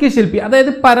കമ്പ്യൂട്ടറുകളുടെ മുഖ്യ ശില്പി,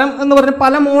 അതായത് പരം എന്ന് പറഞ്ഞ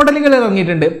പല മോഡലുകൾ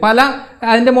ഇറങ്ങിയിട്ടുണ്ട്. പല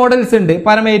അതിന്റെ മോഡൽസ് ഉണ്ട്.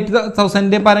 പരം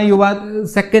 8000, പരം യുവ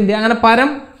സെക്കൻഡ്, അങ്ങനെ പരം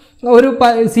ഒരു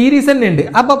സീരീസ് തന്നെ ഉണ്ട്.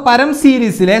 അപ്പൊ പരം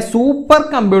സീരീസിലെ സൂപ്പർ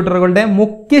കമ്പ്യൂട്ടറുകളുടെ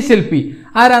മുഖ്യ ശില്പി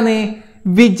ആരാണ്?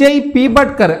 വിജയ് പി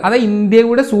ഭട്കർ. അതായത്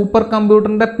ഇന്ത്യയുടെ സൂപ്പർ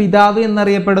കമ്പ്യൂട്ടറിന്റെ പിതാവ്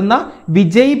എന്നറിയപ്പെടുന്ന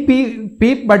വിജയ് പി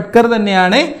ഭട്കർ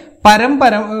തന്നെയാണ് പരം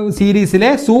സീരീസിലെ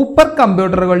സൂപ്പർ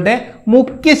കമ്പ്യൂട്ടറുകളുടെ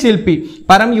മുഖ്യ ശില്പി.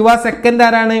 പരം യുവ സെക്കൻഡ്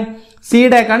ആരാണ്?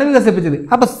 CDAC ആണ് വികസിപ്പിച്ചത്.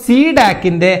 അപ്പൊ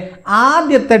CDACന്റെ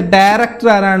ആദ്യത്തെ ഡയറക്ടർ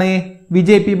ആരാണ്?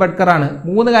 വിജയ് പി ഭട്കർ ആണ്.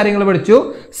 3 കാര്യങ്ങൾ പഠിച്ചു.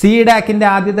 CDACന്റെ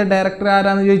ആദ്യത്തെ ഡയറക്ടർ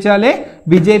ആരാന്ന് ചോദിച്ചാല്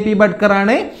വിജയ് പി ഭട്കർ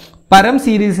ആണ്. പരം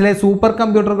സീരീസിലെ സൂപ്പർ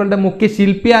കമ്പ്യൂട്ടറുകളുടെ മുഖ്യ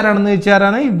ശില്പി ആരാണെന്ന്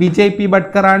ചോദിച്ചാലാണ് വിജയ് പി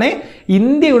ഭട്കർ ആണ്.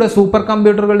 ഇന്ത്യയുടെ സൂപ്പർ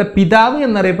കമ്പ്യൂട്ടറുകളുടെ പിതാവ്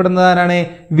എന്നറിയപ്പെടുന്നത് ആരാണ്?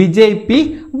 വിജയ് പി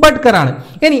ഭട്കർ ആണ്.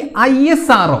 ഇനി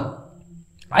ISRO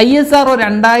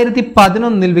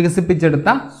 2011 വികസിപ്പിച്ചെടുത്ത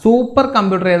സൂപ്പർ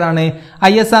കമ്പ്യൂട്ടർ ഏതാണ്?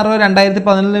 ISRO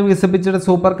 2011 വികസിപ്പിച്ചെടുത്ത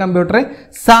സൂപ്പർ കമ്പ്യൂട്ടർ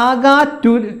സാഗ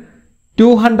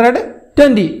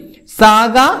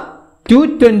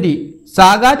 220.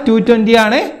 സാഗ 220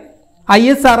 ആണ്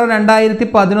ISRO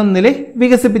 2011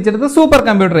 വികസിപ്പിച്ചെടുത്ത super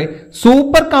computer.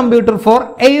 Super computer four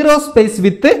aerospace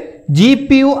വിത്ത്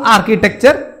GPU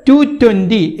ആർക്കിടെക്ചർ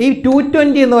 220. ഈ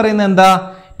 220 എന്ന് പറയുന്നത് എന്താ?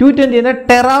 220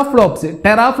 ടെറാഫ്ലോപ്സ്.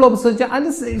 ടെറാഫ്ലോപ്സ് വെച്ചാൽ അത്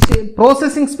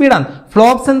പ്രോസസ്സിംഗ് സ്പീഡാണ്.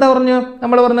 ഫ്ലോപ്സ് എന്താ പറഞ്ഞു?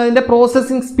 നമ്മൾ പറഞ്ഞത് അതിന്റെ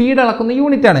പ്രോസസ്സിംഗ് സ്പീഡ് അളക്കുന്ന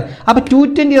യൂണിറ്റ് ആണ്. അപ്പൊ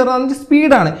 220 പറഞ്ഞാൽ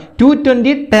സ്പീഡാണ്.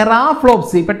 220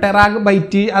 ടെറാഫ്ലോപ്സ്. ഇപ്പൊ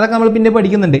ടെറാബൈറ്റ് അതൊക്കെ നമ്മൾ പിന്നെ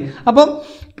പഠിക്കുന്നുണ്ട്. അപ്പം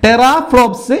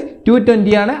ടെറാഫ്ലോപ്സ്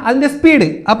 220 ആണ് അതിന്റെ സ്പീഡ്.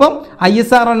 അപ്പം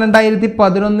ISRO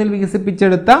 2011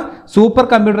 വികസിപ്പിച്ചെടുത്ത സൂപ്പർ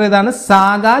കമ്പ്യൂട്ടർ ഏതാണ്?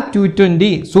 Saga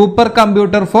 220, super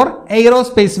computer four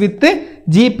aerospace വിത്ത്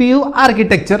GPU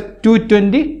ആർക്കിടെക്ചർ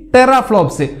 220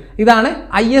 ടെറാഫ്ലോപ്സ്. ഇതാണ്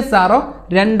ISRO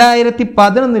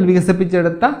 2011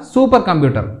 വികസിപ്പിച്ചെടുത്ത സൂപ്പർ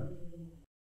കമ്പ്യൂട്ടർ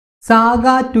സാഗ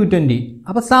 220.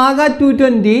 അപ്പൊ സാഗ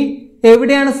 220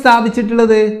 എവിടെയാണ്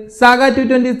സ്ഥാപിച്ചിട്ടുള്ളത്? സാഗ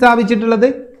 220 സ്ഥാപിച്ചിട്ടുള്ളത്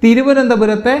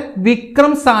തിരുവനന്തപുരത്തെ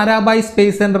Vikram Sarabhai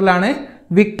space സെന്ററിലാണ്.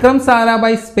 Vikram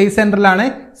Sarabhai space സെന്ററിലാണ്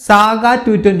saga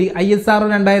 220 ISRO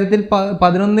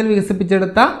 2011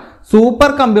 വികസിപ്പിച്ചെടുത്ത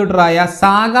സൂപ്പർ കമ്പ്യൂട്ടറായ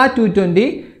സാഗ 220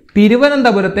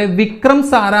 തിരുവനന്തപുരത്തെ വിക്രം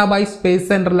സാരാഭായ് സ്പേസ്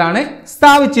സെന്ററിലാണ്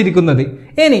സ്ഥാപിച്ചിരിക്കുന്നത്.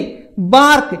 ഇനി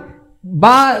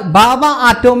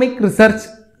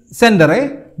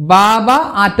ബാബ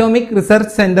ആറ്റോമിക്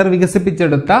റിസർച്ച് സെന്റർ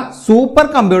വികസിപ്പിച്ചെടുത്ത സൂപ്പർ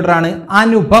കമ്പ്യൂട്ടറാണ്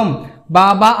അനുപം.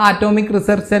 ബാബ ആറ്റോമിക്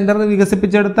റിസർച്ച് സെന്റർ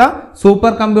വികസിപ്പിച്ചെടുത്ത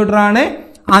സൂപ്പർ കമ്പ്യൂട്ടറാണ്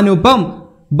അനുപം.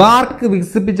 ബാർക്ക്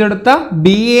വികസിപ്പിച്ചെടുത്ത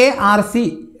BARC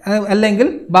അല്ലെങ്കിൽ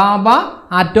ബാബ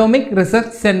ആറ്റോമിക്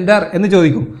റിസർച്ച് സെന്റർ എന്ന്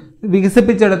ചോദിക്കും.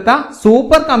 വികസിപ്പിച്ചെടുത്ത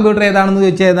സൂപ്പർ കമ്പ്യൂട്ടർ ഏതാണെന്ന്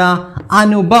ചോദിച്ചേതാ?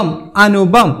 അനുപം.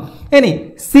 ഇനി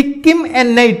സിക്കിം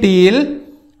NITയിൽ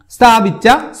സ്ഥാപിച്ച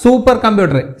സൂപ്പർ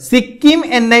കമ്പ്യൂട്ടർ. സിക്കിം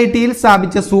NITയിൽ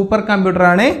സ്ഥാപിച്ച സൂപ്പർ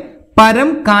കമ്പ്യൂട്ടറാണ് പരം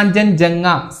കാഞ്ചൻജംഗ.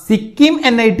 സിക്കിം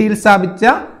NITയിൽ സ്ഥാപിച്ച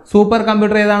സൂപ്പർ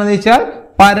കമ്പ്യൂട്ടർ ഏതാണെന്ന് ചോദിച്ചാൽ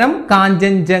പരം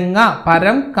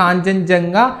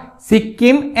കാഞ്ചൻജംഗ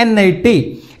സിക്കിം NIT.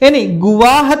 ഇനി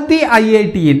ഗുവാഹത്തി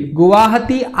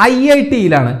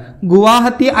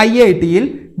IITയിൽ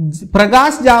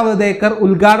പ്രകാശ് ജാവദേക്കർ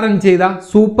ഉദ്ഘാടനം ചെയ്ത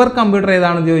സൂപ്പർ കമ്പ്യൂട്ടർ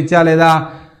ഏതാണെന്ന് ചോദിച്ചാൽ ഏതാ?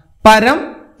 പരം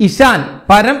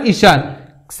ഇഷാൻ.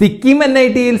 സിക്കിം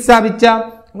NITയിൽ സ്ഥാപിച്ച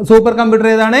സൂപ്പർ കമ്പ്യൂട്ടർ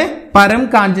ഏതാണ്? പരം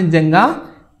കാഞ്ചൻജംഗ.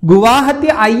 ഗുവാഹത്തി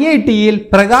IITയിൽ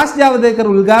പ്രകാശ് ജാവദേക്കർ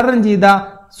ഉദ്ഘാടനം ചെയ്ത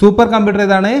സൂപ്പർ കമ്പ്യൂട്ടർ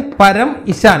ഏതാണ്? പരം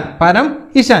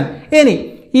ഇഷാൻ. ഇനി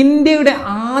ഇന്ത്യയുടെ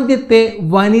ആദ്യത്തെ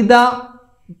വനിതാ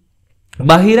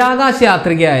ബഹിരാകാശ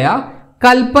യാത്രികയായ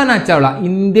കൽപ്പന ചൗള,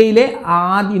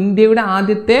 ഇന്ത്യയുടെ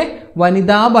ആദ്യത്തെ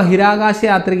വനിതാ ബഹിരാകാശ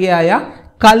യാത്രികയായ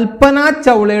കൽപ്പന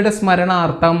ചൗളയുടെ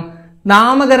സ്മരണാർത്ഥം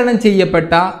നാമകരണം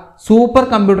ചെയ്യപ്പെട്ട സൂപ്പർ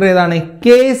കമ്പ്യൂട്ടർ ഏതാണ്?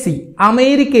 KC.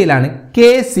 അമേരിക്കയിലാണ്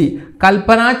KC.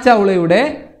 കൽപ്പന ചൗളയുടെ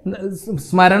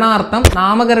സ്മരണാർത്ഥം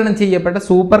നാമകരണം ചെയ്യപ്പെട്ട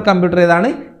സൂപ്പർ കമ്പ്യൂട്ടർ ഏതാണ്?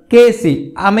 KC.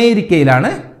 അമേരിക്കയിലാണ്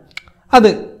അത്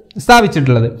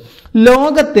സ്ഥാപിച്ചിട്ടുള്ളത്.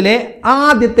 ലോകത്തിലെ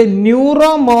ആദ്യത്തെ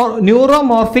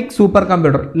ന്യൂറോമോർഫിക് സൂപ്പർ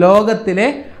കമ്പ്യൂട്ടർ. ലോകത്തിലെ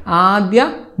ആദ്യ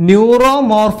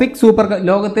ന്യൂറോമോർഫിക്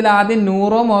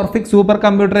സൂപ്പർ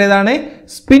കമ്പ്യൂട്ടർ ഏതാണ്?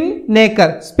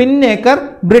 സ്പിന്നേക്കർ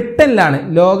ബ്രിട്ടനിലാണ്.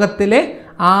 ലോകത്തിലെ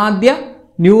ആദ്യ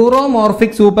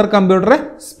ന്യൂറോമോർഫിക് സൂപ്പർ കമ്പ്യൂട്ടർ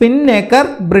സ്പിന്നേക്കർ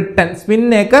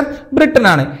ബ്രിട്ടൻ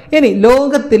ആണ്. ഇനി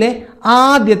ലോകത്തിലെ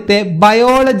ആദ്യത്തെ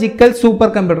ബയോളജിക്കൽ സൂപ്പർ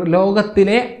കമ്പ്യൂട്ടർ.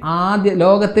 ലോകത്തിലെ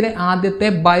ആദ്യത്തെ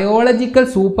ബയോളജിക്കൽ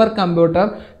സൂപ്പർ കമ്പ്യൂട്ടർ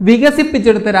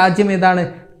വികസിപ്പിച്ചെടുത്ത രാജ്യം ഏതാണ്?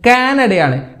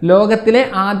 കാനഡയാണ്. ലോകത്തിലെ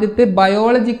ആദ്യത്തെ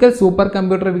ബയോളജിക്കൽ സൂപ്പർ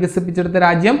കമ്പ്യൂട്ടർ വികസിപ്പിച്ചെടുത്ത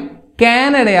രാജ്യം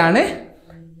കാനഡയാണ്.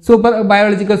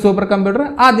 ബയോളജിക്കൽ സൂപ്പർ കമ്പ്യൂട്ടർ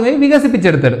ആദ്യമായി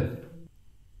വികസിപ്പിച്ചെടുത്തത്.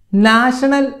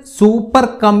 നാഷണൽ സൂപ്പർ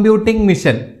കമ്പ്യൂട്ടിംഗ്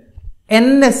മിഷൻ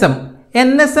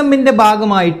NSMന്റെ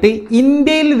ഭാഗമായിട്ട്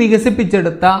ഇന്ത്യയിൽ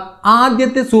വികസിപ്പിച്ചെടുത്ത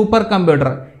ആദ്യത്തെ super computer.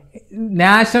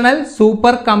 National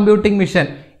super computing mission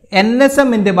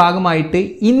NSMന്റെ ഭാഗമായിട്ട്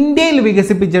ഇന്ത്യയിൽ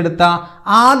വികസിപ്പിച്ചെടുത്ത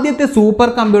ആദ്യത്തെ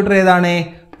സൂപ്പർ കമ്പ്യൂട്ടർ ഏതാണ്?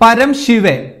 പരംശിവ.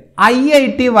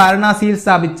 IIT വാരണാസിയിൽ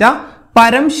സ്ഥാപിച്ച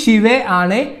പരംശിവ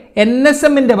ആണ്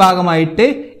NSMന്റെ ഭാഗമായിട്ട്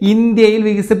ഇന്ത്യയിൽ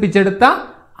വികസിപ്പിച്ചെടുത്ത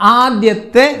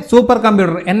ആദ്യത്തെ സൂപ്പർ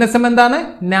കമ്പ്യൂട്ടർ. NSM എന്താണ്?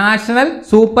 National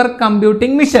super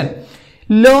computing mission.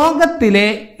 ലോകത്തിലെ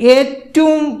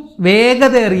ഏറ്റവും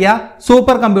വേഗതയേറിയ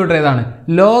സൂപ്പർ കമ്പ്യൂട്ടർ ഏതാണ്?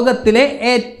 ലോകത്തിലെ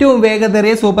ഏറ്റവും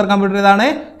വേഗതയേറിയ സൂപ്പർ കമ്പ്യൂട്ടർ ഏതാണ്?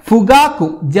 ഫുഗാക്കു.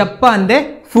 ജപ്പാന്റെ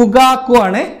ഫുഗാക്കു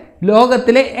ആണ്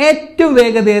ലോകത്തിലെ ഏറ്റവും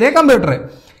വേഗതയേറിയ കമ്പ്യൂട്ടർ.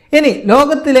 ഇനി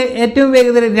ലോകത്തിലെ ഏറ്റവും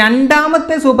വേഗതയേറിയ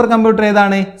രണ്ടാമത്തെ സൂപ്പർ കമ്പ്യൂട്ടർ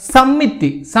ഏതാണ്?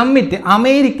 സമ്മിറ്റ്.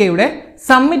 അമേരിക്കയുടെ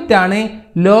സമ്മിറ്റ് ആണ്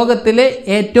ലോകത്തിലെ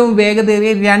ഏറ്റവും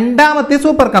വേഗതയേറിയ രണ്ടാമത്തെ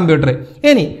സൂപ്പർ കമ്പ്യൂട്ടർ.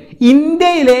 ഇനി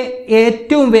ഇന്ത്യയിലെ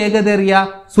ഏറ്റവും വേഗതയേറിയ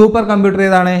സൂപ്പർ കമ്പ്യൂട്ടർ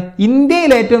ഏതാണ്?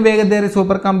 ഇന്ത്യയിലെ ഏറ്റവും വേഗതയേറിയ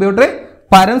സൂപ്പർ കമ്പ്യൂട്ടർ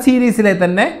പരം സീരീസിലെ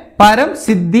തന്നെ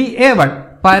പരംസിദ്ധി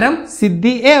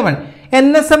A1.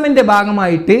 NSMന്റെ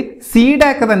ഭാഗമായിട്ട്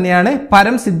CDAC തന്നെയാണ്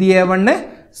പരംസിദ്ധി A1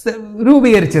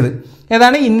 രൂപീകരിച്ചത്.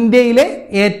 ഏതാണ്? ഇന്ത്യയിലെ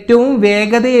ഏറ്റവും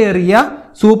വേഗതയേറിയ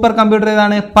സൂപ്പർ കമ്പ്യൂട്ടർ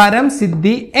ഏതാണ്?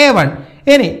 പരംസിദ്ധി A1.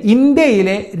 ഇനി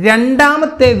ഇന്ത്യയിലെ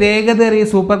രണ്ടാമത്തെ വേഗതയേറിയ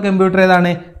സൂപ്പർ കമ്പ്യൂട്ടർ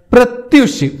ഏതാണ്?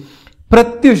 പ്രത്യുഷ്.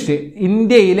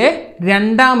 ഇന്ത്യയിലെ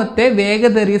രണ്ടാമത്തെ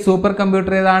വേഗതയേറിയ സൂപ്പർ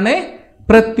കമ്പ്യൂട്ടർ ഏതാണ്?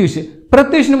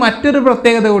 പ്രത്യുഷിന് മറ്റൊരു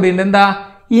പ്രത്യേകത കൂടിയുണ്ട്. എന്താ?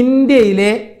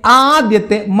 ഇന്ത്യയിലെ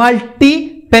ആദ്യത്തെ മൾട്ടി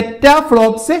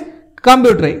പെറ്റാഫ്ലോപ്സ്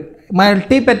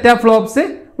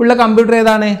ഉള്ള കമ്പ്യൂട്ടർ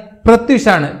ഏതാണ്?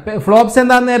 പ്രത്യുഷാണ്. ഫ്ലോപ്സ്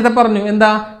എന്താന്ന് നേരത്തെ പറഞ്ഞു, എന്താ?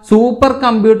 സൂപ്പർ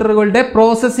കമ്പ്യൂട്ടറുകളുടെ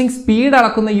പ്രോസസ്സിംഗ് സ്പീഡ്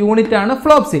അളക്കുന്ന യൂണിറ്റ് ആണ്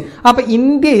ഫ്ലോപ്സ്. അപ്പൊ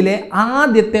ഇന്ത്യയിലെ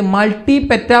ആദ്യത്തെ മൾട്ടി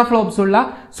പെറ്റാ ഫ്ലോപ്സ് ഉള്ള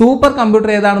സൂപ്പർ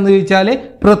കമ്പ്യൂട്ടർ ഏതാണെന്ന് ചോദിച്ചാൽ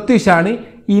പ്രത്യുഷാണ്.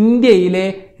 ഇന്ത്യയിലെ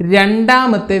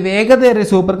രണ്ടാമത്തെ വേഗതയേറിയ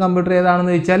സൂപ്പർ കമ്പ്യൂട്ടർ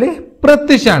ഏതാണെന്ന് ചോദിച്ചാൽ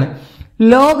പ്രത്യുഷാണ്.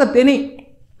 ലോകത്തിന്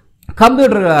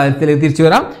കമ്പ്യൂട്ടർ കാര്യത്തിലേക്ക് തിരിച്ചു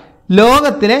വരാം.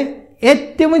 ലോകത്തിലെ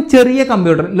ഏറ്റവും ചെറിയ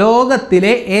കമ്പ്യൂട്ടർ,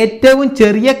 ലോകത്തിലെ ഏറ്റവും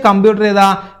ചെറിയ കമ്പ്യൂട്ടർ ഏതാ?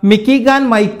 മിക്കിഗാൻ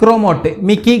മൈക്രോമോട്ട്.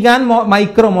 മിക്കിഗാൻ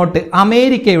മൈക്രോമോട്ട്,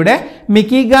 അമേരിക്കയുടെ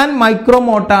മിക്കിഗാൻ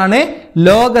മൈക്രോമോട്ടാണ്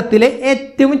ലോകത്തിലെ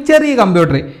ഏറ്റവും ചെറിയ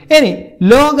കമ്പ്യൂട്ടർ. ഇനി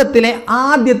ലോകത്തിലെ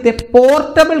ആദ്യത്തെ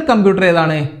പോർട്ടബിൾ കമ്പ്യൂട്ടർ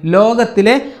ഏതാണ്?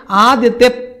 ലോകത്തിലെ ആദ്യത്തെ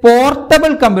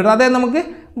പോർട്ടബിൾ കമ്പ്യൂട്ടർ, അതായത് നമുക്ക്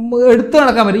എടുത്തു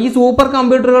നടക്കാൻ പറ്റും. ഈ സൂപ്പർ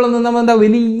കമ്പ്യൂട്ടറുകളൊന്നും നമ്മൾ എന്താ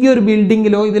വലിയൊരു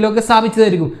ബിൽഡിങ്ങിലോ ഇതിലൊക്കെ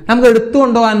സ്ഥാപിച്ചതായിരിക്കും, നമുക്ക് എടുത്തു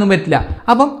കൊണ്ടുപോകാനൊന്നും പറ്റില്ല.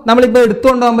 അപ്പം നമ്മളിപ്പോൾ എടുത്തു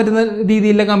കൊണ്ടുപോകാൻ പറ്റുന്ന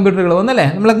രീതിയിലുള്ള കമ്പ്യൂട്ടറുകൾ വന്നല്ലേ,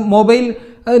 നമ്മളെ മൊബൈൽ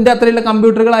അത്രയുള്ള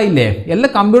കമ്പ്യൂട്ടറുകളായില്ലേ. എല്ലാ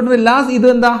കമ്പ്യൂട്ടർ എല്ലാ ഇത്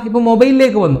എന്താ ഇപ്പൊ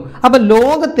മൊബൈലിലേക്ക് വന്നു. അപ്പൊ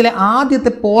ലോകത്തിലെ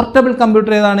ആദ്യത്തെ പോർട്ടബിൾ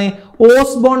കമ്പ്യൂട്ടർ ഏതാണ്?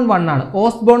 ഓസ്ബോൺ 1 ആണ്.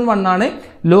 ഓസ്ബോൺ 1 ആണ്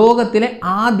ലോകത്തിലെ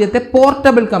ആദ്യത്തെ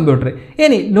പോർട്ടബിൾ കമ്പ്യൂട്ടർ.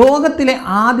 ഇനി ലോകത്തിലെ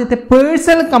ആദ്യത്തെ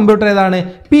പേഴ്സണൽ കമ്പ്യൂട്ടർ ഏതാണ്?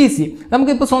 PC.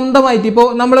 നമുക്കിപ്പോൾ സ്വന്തമായിട്ട്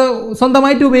നമ്മൾ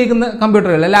സ്വന്തമായിട്ട് ഉപയോഗിക്കുന്ന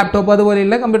കമ്പ്യൂട്ടറുകൾ, ലാപ്ടോപ്പ്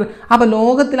അതുപോലെയുള്ള കമ്പ്യൂട്ടർ. അപ്പൊ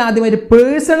ലോകത്തിലെ ആദ്യമായിട്ട്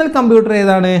പേഴ്സണൽ കമ്പ്യൂട്ടർ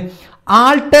ഏതാണ്?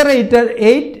 ആൾട്ടർ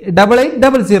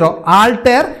 8800.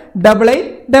 ആൾട്ടർ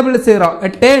 8800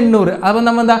 8800. അപ്പൊ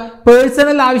നമ്മൾ എന്താ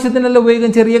പേഴ്സണൽ ആവശ്യത്തിനെല്ലാം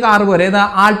ഉപയോഗിക്കുന്ന ചെറിയ കാർ പോലെ ഏതാ?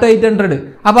 ആൾട്ടോ 800.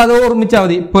 അപ്പൊ അത് ഓർമ്മിച്ചാൽ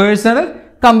മതി. പേഴ്സണൽ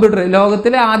കമ്പ്യൂട്ടർ,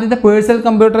 ലോകത്തിലെ ആദ്യത്തെ പേഴ്സണൽ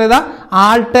കമ്പ്യൂട്ടർ ഏതാ?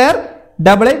 ആൾട്ടർ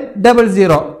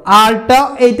 8800. ആൾട്ടോ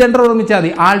 800 ഓർമ്മിച്ചാൽ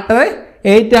മതി. ആൾട്ടർ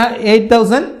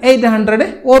 8800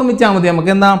 ഓർമ്മിച്ചാൽ മതി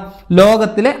നമുക്ക്. എന്താ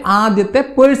ലോകത്തിലെ ആദ്യത്തെ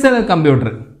പേഴ്സണൽ കമ്പ്യൂട്ടർ.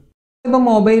 ഇപ്പൊ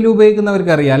മൊബൈൽ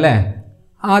ഉപയോഗിക്കുന്നവർക്ക് അറിയാം അല്ലേ,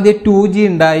 ആദ്യം 2G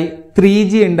ഉണ്ടായി,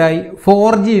 3G ഉണ്ടായി,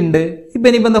 4G ഉണ്ട്,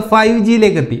 ഇനിയിപ്പോ എന്താ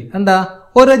 5Gയിലേക്ക് എത്തി. എന്താ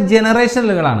ഓരോ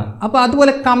ജനറേഷനുകളാണ്. അപ്പൊ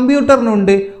അതുപോലെ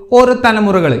കമ്പ്യൂട്ടറിനുണ്ട് ഓരോ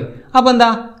തലമുറകൾ. അപ്പൊ എന്താ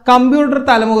കമ്പ്യൂട്ടർ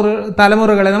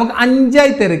തലമുറകളെ നമുക്ക്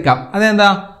 5ആയി തിരിക്കാം. അതെന്താ?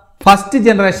 First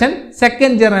generation,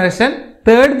 second generation,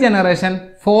 third generation,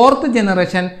 fourth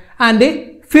generation and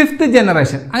fifth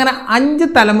generation. അങ്ങനെ 5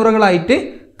 തലമുറകളായിട്ട്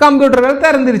കമ്പ്യൂട്ടറുകൾ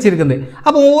തരംതിരിച്ചിരിക്കുന്നത്.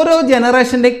 അപ്പൊ ഓരോ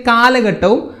ജനറേഷന്റെ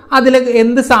കാലഘട്ടവും അതിൽ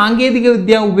എന്ത് സാങ്കേതിക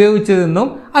വിദ്യ ഉപയോഗിച്ചതെന്നും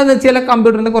അതിന് ചില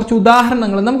കമ്പ്യൂട്ടറിന്റെ കുറച്ച്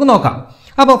ഉദാഹരണങ്ങൾ നമുക്ക് നോക്കാം.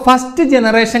 അപ്പോൾ ഫസ്റ്റ്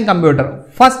ജനറേഷൻ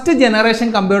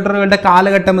കമ്പ്യൂട്ടറുകളുടെ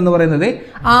കാലഘട്ടം എന്ന് പറയുന്നത്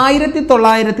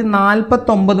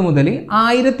 1949 മുതൽ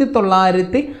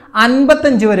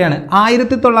 1955 വരെയാണ്.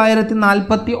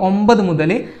 1949 മുതൽ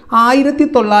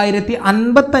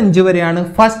 1955 വരെയാണ്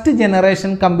ഫസ്റ്റ്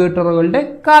ജനറേഷൻ കമ്പ്യൂട്ടറുകളുടെ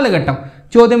കാലഘട്ടം.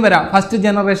 ചോദ്യം വരാം, ഫസ്റ്റ്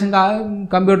ജനറേഷൻ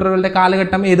കമ്പ്യൂട്ടറുകളുടെ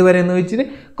കാലഘട്ടം ഏതുവരെ എന്ന് വെച്ചിട്ട്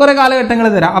കുറെ കാലഘട്ടങ്ങൾ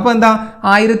തരാം. അപ്പൊ എന്താ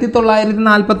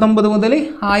 1949 മുതൽ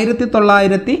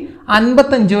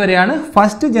 1955 വരെയാണ്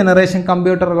ഫസ്റ്റ് ജനറേഷൻ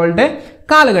കമ്പ്യൂട്ടറുകളുടെ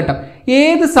കാലഘട്ടം.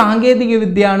 ഏത് സാങ്കേതിക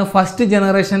വിദ്യയാണ് ഫസ്റ്റ്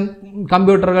ജനറേഷൻ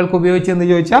കമ്പ്യൂട്ടറുകൾക്ക് ഉപയോഗിച്ചതെന്ന്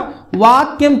ചോദിച്ചാൽ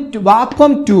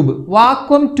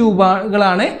വാക്വം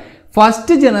ട്യൂബുകളാണ്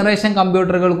ഫസ്റ്റ് ജനറേഷൻ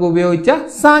കമ്പ്യൂട്ടറുകൾക്ക് ഉപയോഗിച്ച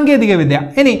സാങ്കേതിക വിദ്യ.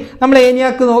 ഇനി നമ്മൾ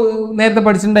ഏനിയാക്ക് നേരത്തെ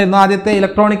പഠിച്ചിട്ടുണ്ടായിരുന്നു. ആദ്യത്തെ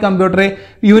ഇലക്ട്രോണിക് കമ്പ്യൂട്ടർ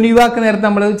യൂണിവാക്ക് നേരത്തെ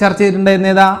നമ്മൾ ചർച്ച ചെയ്തിട്ടുണ്ടായിരുന്നു.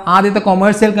 ഏതാ ആദ്യത്തെ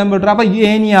കൊമേഴ്സ്യൽ കമ്പ്യൂട്ടർ. അപ്പൊ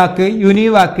ഏനിയാക്ക്,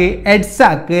 യൂണിവാക്ക്,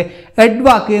 എഡ്സാക്ക്,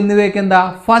 എഡ്വാക്ക് എന്നിവയൊക്കെ എന്താ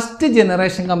ഫസ്റ്റ്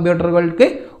ജനറേഷൻ കമ്പ്യൂട്ടറുകൾക്ക്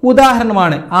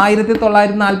ഉദാഹരണമാണ്.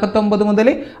 1949 മുതൽ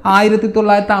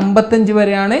 1955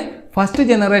 വരെയാണ് ഫസ്റ്റ്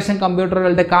ജനറേഷൻ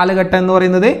കമ്പ്യൂട്ടറുകളുടെ കാലഘട്ടം എന്ന്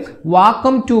പറയുന്നത്.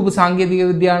 വാക്വം ട്യൂബ് സാങ്കേതിക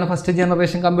വിദ്യയാണ് ഫസ്റ്റ്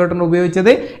ജനറേഷൻ കമ്പ്യൂട്ടറിന്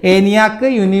ഉപയോഗിച്ചത്. ഏനിയാക്ക്,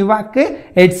 യൂണിവാക്ക്,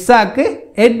 എഡ്സാക്ക്,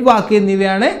 എഡ്വാക്ക്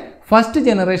എന്നിവയാണ് ഫസ്റ്റ്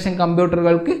ജനറേഷൻ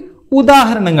കമ്പ്യൂട്ടറുകൾക്ക്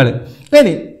ഉദാഹരണങ്ങൾ.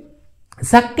 ഇനി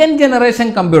സെക്കൻഡ് ജനറേഷൻ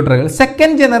കമ്പ്യൂട്ടർ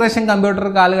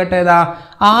കാലഘട്ടം ഏതാ?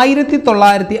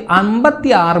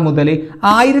 1956 മുതൽ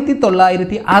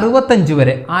 1965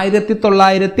 വരെ.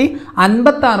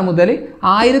 1956 മുതൽ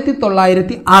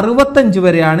 1965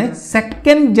 വരെയാണ്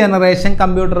സെക്കൻഡ് ജനറേഷൻ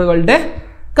കമ്പ്യൂട്ടറുകളുടെ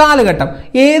കാലഘട്ടം.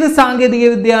 ഏത് സാങ്കേതിക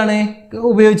വിദ്യയാണ്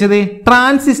ഉപയോഗിച്ചത്?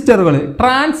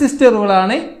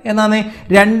 ട്രാൻസിസ്റ്ററുകളാണ്. എന്നാണ്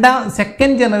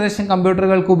സെക്കൻഡ് ജനറേഷൻ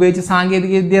കമ്പ്യൂട്ടറുകൾക്ക് ഉപയോഗിച്ച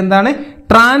സാങ്കേതിക വിദ്യ എന്താണ്?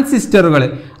 ട്രാൻസിസ്റ്ററുകൾ.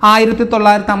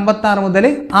 1956 മുതൽ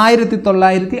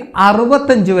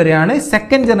 1965 വരെയാണ്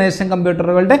സെക്കൻഡ് ജനറേഷൻ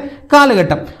കമ്പ്യൂട്ടറുകളുടെ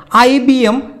കാലഘട്ടം.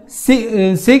 IBM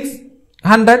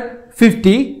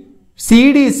 650,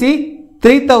 CDC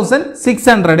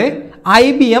 3600,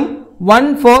 IBM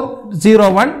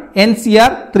 1401,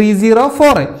 NCR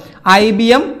 304,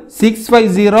 IBM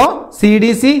 650,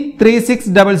 CDC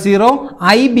 3600,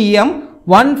 IBM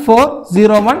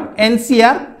 1401,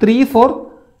 NCR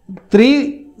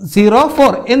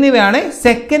 304 എന്നിവയാണ്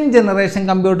സെക്കൻഡ് ജനറേഷൻ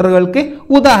കമ്പ്യൂട്ടറുകൾക്ക്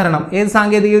ഉദാഹരണം. ഏത്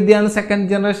സാങ്കേതിക വിദ്യയാണ് സെക്കൻഡ്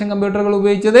ജനറേഷൻ കമ്പ്യൂട്ടറുകൾ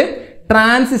ഉപയോഗിച്ചത്?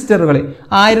 ട്രാൻസിസ്റ്ററുകൾ.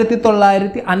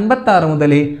 1956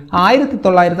 മുതൽ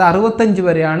 1965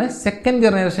 വരെയാണ് സെക്കൻഡ്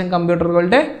ജനറേഷൻ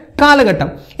കമ്പ്യൂട്ടറുകളുടെ കാലഘട്ടം.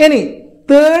 ഇനി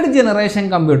തേർഡ് ജനറേഷൻ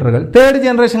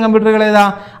കമ്പ്യൂട്ടറുകൾ ഏതാ?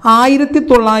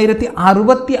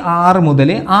 1966 മുതൽ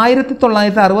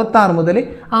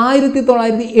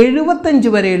 1975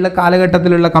 വരെയുള്ള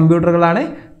കാലഘട്ടത്തിലുള്ള കമ്പ്യൂട്ടറുകളാണ്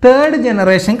തേർഡ്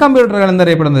ജനറേഷൻ കമ്പ്യൂട്ടറുകൾ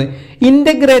എന്നറിയപ്പെടുന്നത്.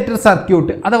 ഇന്റഗ്രേറ്റഡ്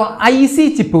സർക്യൂട്ട് അഥവാ IC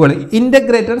ചിപ്പുകൾ,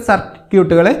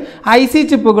 IC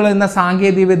ചിപ്പുകൾ എന്ന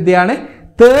സാങ്കേതിക വിദ്യയാണ്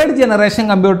തേർഡ് ജനറേഷൻ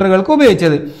കമ്പ്യൂട്ടറുകൾക്ക്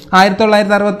ഉപയോഗിച്ചത്.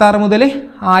 1966 മുതൽ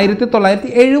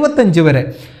 1975 വരെ.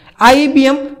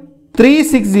 IBM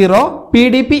 360,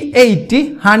 PDP-8,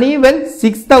 Honeywell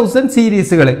 6000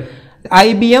 സീരീസുകൾ.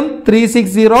 IBM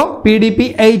 360,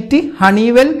 PDP-8,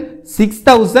 Honeywell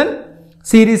 6000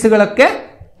 സീരീസുകളൊക്കെ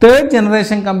third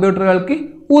generation കമ്പ്യൂട്ടറുകൾക്ക്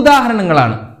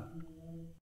ഉദാഹരണങ്ങളാണ്.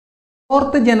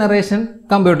 ഫോർത്ത് ജനറേഷൻ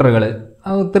കമ്പ്യൂട്ടറുകൾ,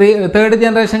 തേർഡ്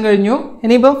ജനറേഷൻ കഴിഞ്ഞു,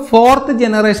 ഇനിയിപ്പോൾ ഫോർത്ത്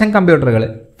ജനറേഷൻ കമ്പ്യൂട്ടറുകൾ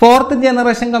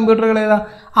ഏതാ?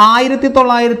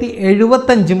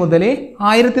 1975 മുതൽ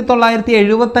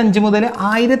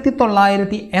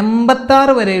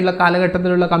 1986 വരെയുള്ള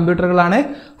കാലഘട്ടത്തിലുള്ള കമ്പ്യൂട്ടറുകളാണ്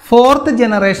ഫോർത്ത്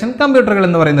ജനറേഷൻ കമ്പ്യൂട്ടറുകൾ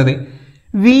എന്ന് പറയുന്നത്.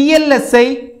 VLSI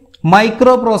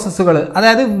മൈക്രോ പ്രോസസ്സുകൾ,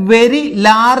 അതായത് very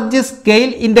large scale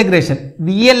integration,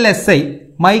 VLSI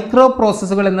micro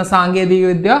പ്രോസസ്സുകൾ എന്ന സാങ്കേതിക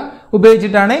വിദ്യ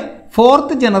ഉപയോഗിച്ചിട്ടാണ്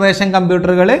ഫോർത്ത് ജനറേഷൻ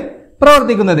കമ്പ്യൂട്ടറുകൾ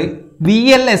പ്രവർത്തിക്കുന്നത്.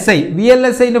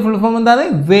 VLSIന്റെ ഫുൾ ഫോം എന്താണ്?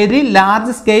 Very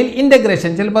large scale integration.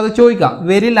 ചിലപ്പോൾ അത് ചോദിക്കാം.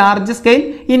 Very large scale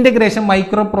integration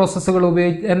micro പ്രോസസ്സുകൾ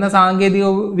എന്ന സാങ്കേതിക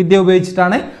വിദ്യ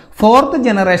ഉപയോഗിച്ചിട്ടാണ് ഫോർത്ത്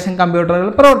ജനറേഷൻ കമ്പ്യൂട്ടറുകൾ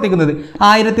പ്രവർത്തിക്കുന്നത്.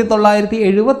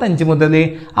 1975 മുതൽ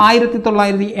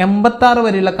 1986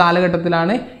 വരെയുള്ള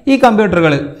കാലഘട്ടത്തിലാണ് ഈ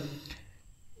കമ്പ്യൂട്ടറുകൾ.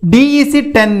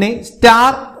 DEC-10,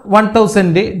 സ്റ്റാർ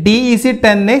 1000,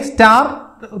 DEC-10, സ്റ്റാർ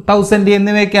 1000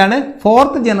 എന്നിവയൊക്കെയാണ്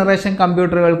ഫോർത്ത് ജനറേഷൻ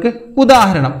കമ്പ്യൂട്ടറുകൾക്ക്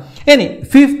ഉദാഹരണം. ഇനി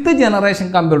ഫിഫ്ത്ത് ജനറേഷൻ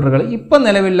കമ്പ്യൂട്ടറുകൾ, ഇപ്പൊ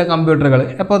നിലവിലുള്ള കമ്പ്യൂട്ടറുകൾ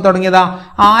എപ്പോൾ തുടങ്ങിയതാ?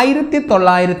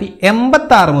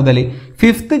 1986 മുതൽ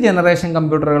ഫിഫ്ത്ത് ജനറേഷൻ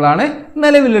കമ്പ്യൂട്ടറുകളാണ്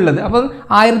നിലവിലുള്ളത്. അപ്പോൾ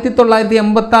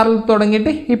 1986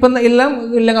 തുടങ്ങിയിട്ട് ഇപ്പം എല്ലാം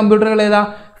ഉള്ള കമ്പ്യൂട്ടറുകൾ ഏതാ?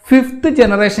 ഫിഫ്ത്ത്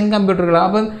ജനറേഷൻ കമ്പ്യൂട്ടറുകൾ.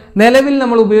 അപ്പം നിലവിൽ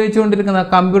നമ്മൾ ഉപയോഗിച്ചുകൊണ്ടിരിക്കുന്ന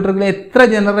കമ്പ്യൂട്ടറുകൾ എത്ര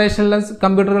ജനറേഷനിലെ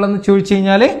കമ്പ്യൂട്ടറുകൾ എന്ന് ചോദിച്ചു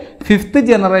കഴിഞ്ഞാൽ ഫിഫ്ത്ത്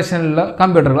ജനറേഷനിലുള്ള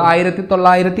കമ്പ്യൂട്ടറുകൾ.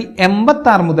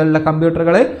 1986 മുതലുള്ള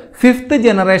കമ്പ്യൂട്ടറുകൾ fifth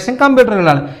generation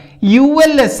കമ്പ്യൂട്ടറുകളാണ്.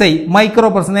 ULSI micro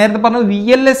processor, നേരത്തെ പറഞ്ഞ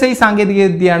VLSI സാങ്കേതിക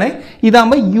വിദ്യയാണ്.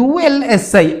 ഇതാകുമ്പോൾ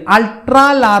ULSI ultra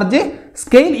large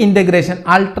scale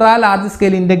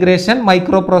integration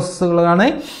micro പ്രോസസ്സറുകളാണ്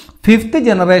fifth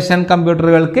generation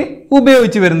കമ്പ്യൂട്ടറുകൾക്ക്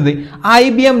ഉപയോഗിച്ച് വരുന്നത്.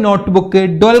 IBM notebook,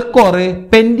 dual core,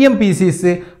 Pentium PCs,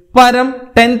 പരം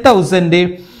 10000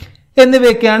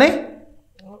 എന്നിവയൊക്കെയാണ്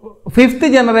ഫിഫ്ത്ത്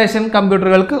ജനറേഷൻ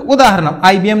കമ്പ്യൂട്ടറുകൾക്ക് ഉദാഹരണം.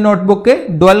 IBM notebook,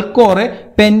 dual core,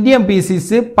 Pentium PCs,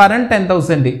 പരം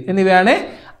 10000 എന്നിവയാണ്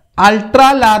ultra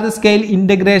large scale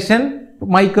integration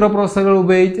micro പ്രോസസ്സറുകൾ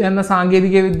എന്ന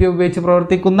സാങ്കേതിക വിദ്യ ഉപയോഗിച്ച്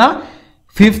പ്രവർത്തിക്കുന്ന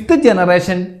ഫിഫ്ത്ത്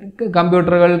ജനറേഷൻ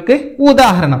കമ്പ്യൂട്ടറുകൾക്ക്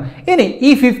ഉദാഹരണം. ഇനി ഈ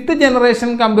ഫിഫ്ത്ത് ജനറേഷൻ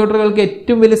കമ്പ്യൂട്ടറുകൾക്ക്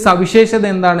ഏറ്റവും വലിയ സവിശേഷത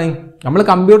എന്താണ്? നമ്മൾ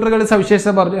കമ്പ്യൂട്ടറുകളുടെ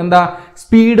സവിശേഷത പറഞ്ഞു എന്താ?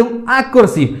 സ്പീഡും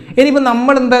ആക്യുറസിയും. ഇനിയിപ്പോൾ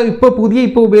നമ്മൾ എന്താ പുതിയ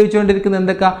ഉപയോഗിച്ചുകൊണ്ടിരിക്കുന്നത്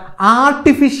എന്തൊക്കെ?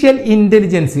 ആർട്ടിഫിഷ്യൽ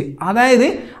ഇന്റലിജൻസ്, അതായത്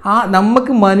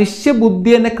നമുക്ക്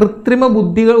മനുഷ്യബുദ്ധി തന്നെ, കൃത്രിമ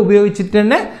ബുദ്ധികൾ ഉപയോഗിച്ചിട്ട്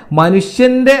തന്നെ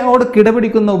മനുഷ്യൻ്റെയോട്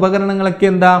കിടപിടിക്കുന്ന ഉപകരണങ്ങളൊക്കെ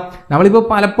എന്താ? നമ്മളിപ്പോൾ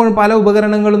പലപ്പോഴും പല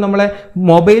ഉപകരണങ്ങളും നമ്മളെ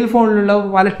മൊബൈൽ ഫോണിലുള്ള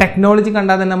പല ടെക്നോളജി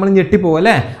കണ്ടാൽ തന്നെ നമ്മൾ ഞെട്ടിപ്പോകും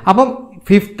അല്ലേ? അപ്പം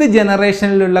ഫിഫ്ത്ത്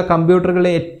ജനറേഷനിലുള്ള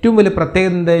കമ്പ്യൂട്ടറുകളുടെ ഏറ്റവും വലിയ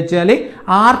പ്രത്യേകത എന്താ വെച്ചാൽ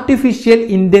ആർട്ടിഫിഷ്യൽ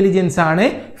ഇന്റലിജൻസ് ആണ്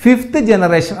ഫിഫ്ത്ത്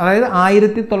ജനറേഷൻ, അതായത്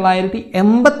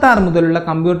 1986 മുതലുള്ള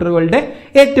കമ്പ്യൂട്ടറുകളുടെ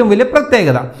ഏറ്റവും വലിയ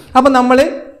പ്രത്യേകത. അപ്പം നമ്മൾ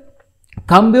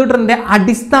കമ്പ്യൂട്ടറിന്റെ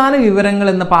അടിസ്ഥാന വിവരങ്ങൾ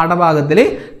എന്ന പാഠഭാഗത്തിൽ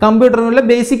കമ്പ്യൂട്ടറിനുള്ള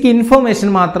ബേസിക് ഇൻഫോർമേഷൻ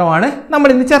മാത്രമാണ് നമ്മൾ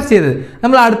ഇന്ന് ചർച്ച ചെയ്തത്.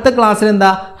 നമ്മൾ അടുത്ത ക്ലാസ്സിൽ എന്താ?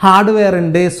 ഹാർഡ്വെയർ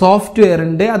ഉണ്ട്, സോഫ്റ്റ്വെയർ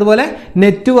ഉണ്ട്, അതുപോലെ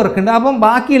നെറ്റ്വർക്ക് ഉണ്ട്. അപ്പം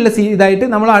ബാക്കിയുള്ള ഇതായിട്ട്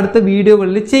നമ്മൾ അടുത്ത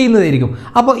വീഡിയോകളിൽ ചെയ്യുന്നതായിരിക്കും.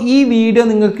 അപ്പോൾ ഈ വീഡിയോ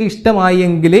നിങ്ങൾക്ക് ഇഷ്ടമായി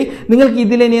എങ്കിൽ നിങ്ങൾക്ക്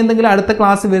ഇതിലിനി എന്തെങ്കിലും അടുത്ത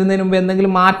ക്ലാസ് വരുന്നതിന് മുമ്പ്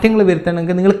എന്തെങ്കിലും മാറ്റങ്ങൾ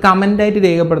വരുത്തണമെങ്കിൽ നിങ്ങൾ കമൻ്റായിട്ട്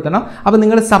രേഖപ്പെടുത്തണം. അപ്പോൾ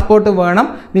നിങ്ങളുടെ സപ്പോർട്ട് വേണം.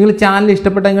 നിങ്ങൾ ചാനൽ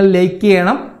ഇഷ്ടപ്പെട്ട നിങ്ങൾ ലൈക്ക്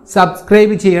ചെയ്യണം,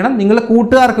 സബ്സ്ക്രൈബ് ചെയ്യണം. നിങ്ങളുടെ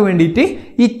കൂട്ടുകാർക്ക് വേണ്ടിയിട്ട്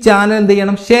ഈ ചാനൽ എന്ത്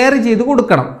ചെയ്യണം? ഷെയർ ചെയ്ത്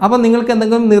കൊടുക്കണം. അപ്പോൾ നിങ്ങൾക്ക്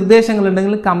എന്തെങ്കിലും നിർദ്ദേശങ്ങൾ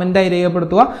ഉണ്ടെങ്കിൽ കമൻ്റായി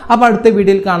രേഖപ്പെടുത്തുക. അപ്പോൾ അടുത്ത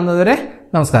വീഡിയോയിൽ കാണുന്നതുവരെ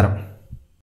നമസ്കാരം.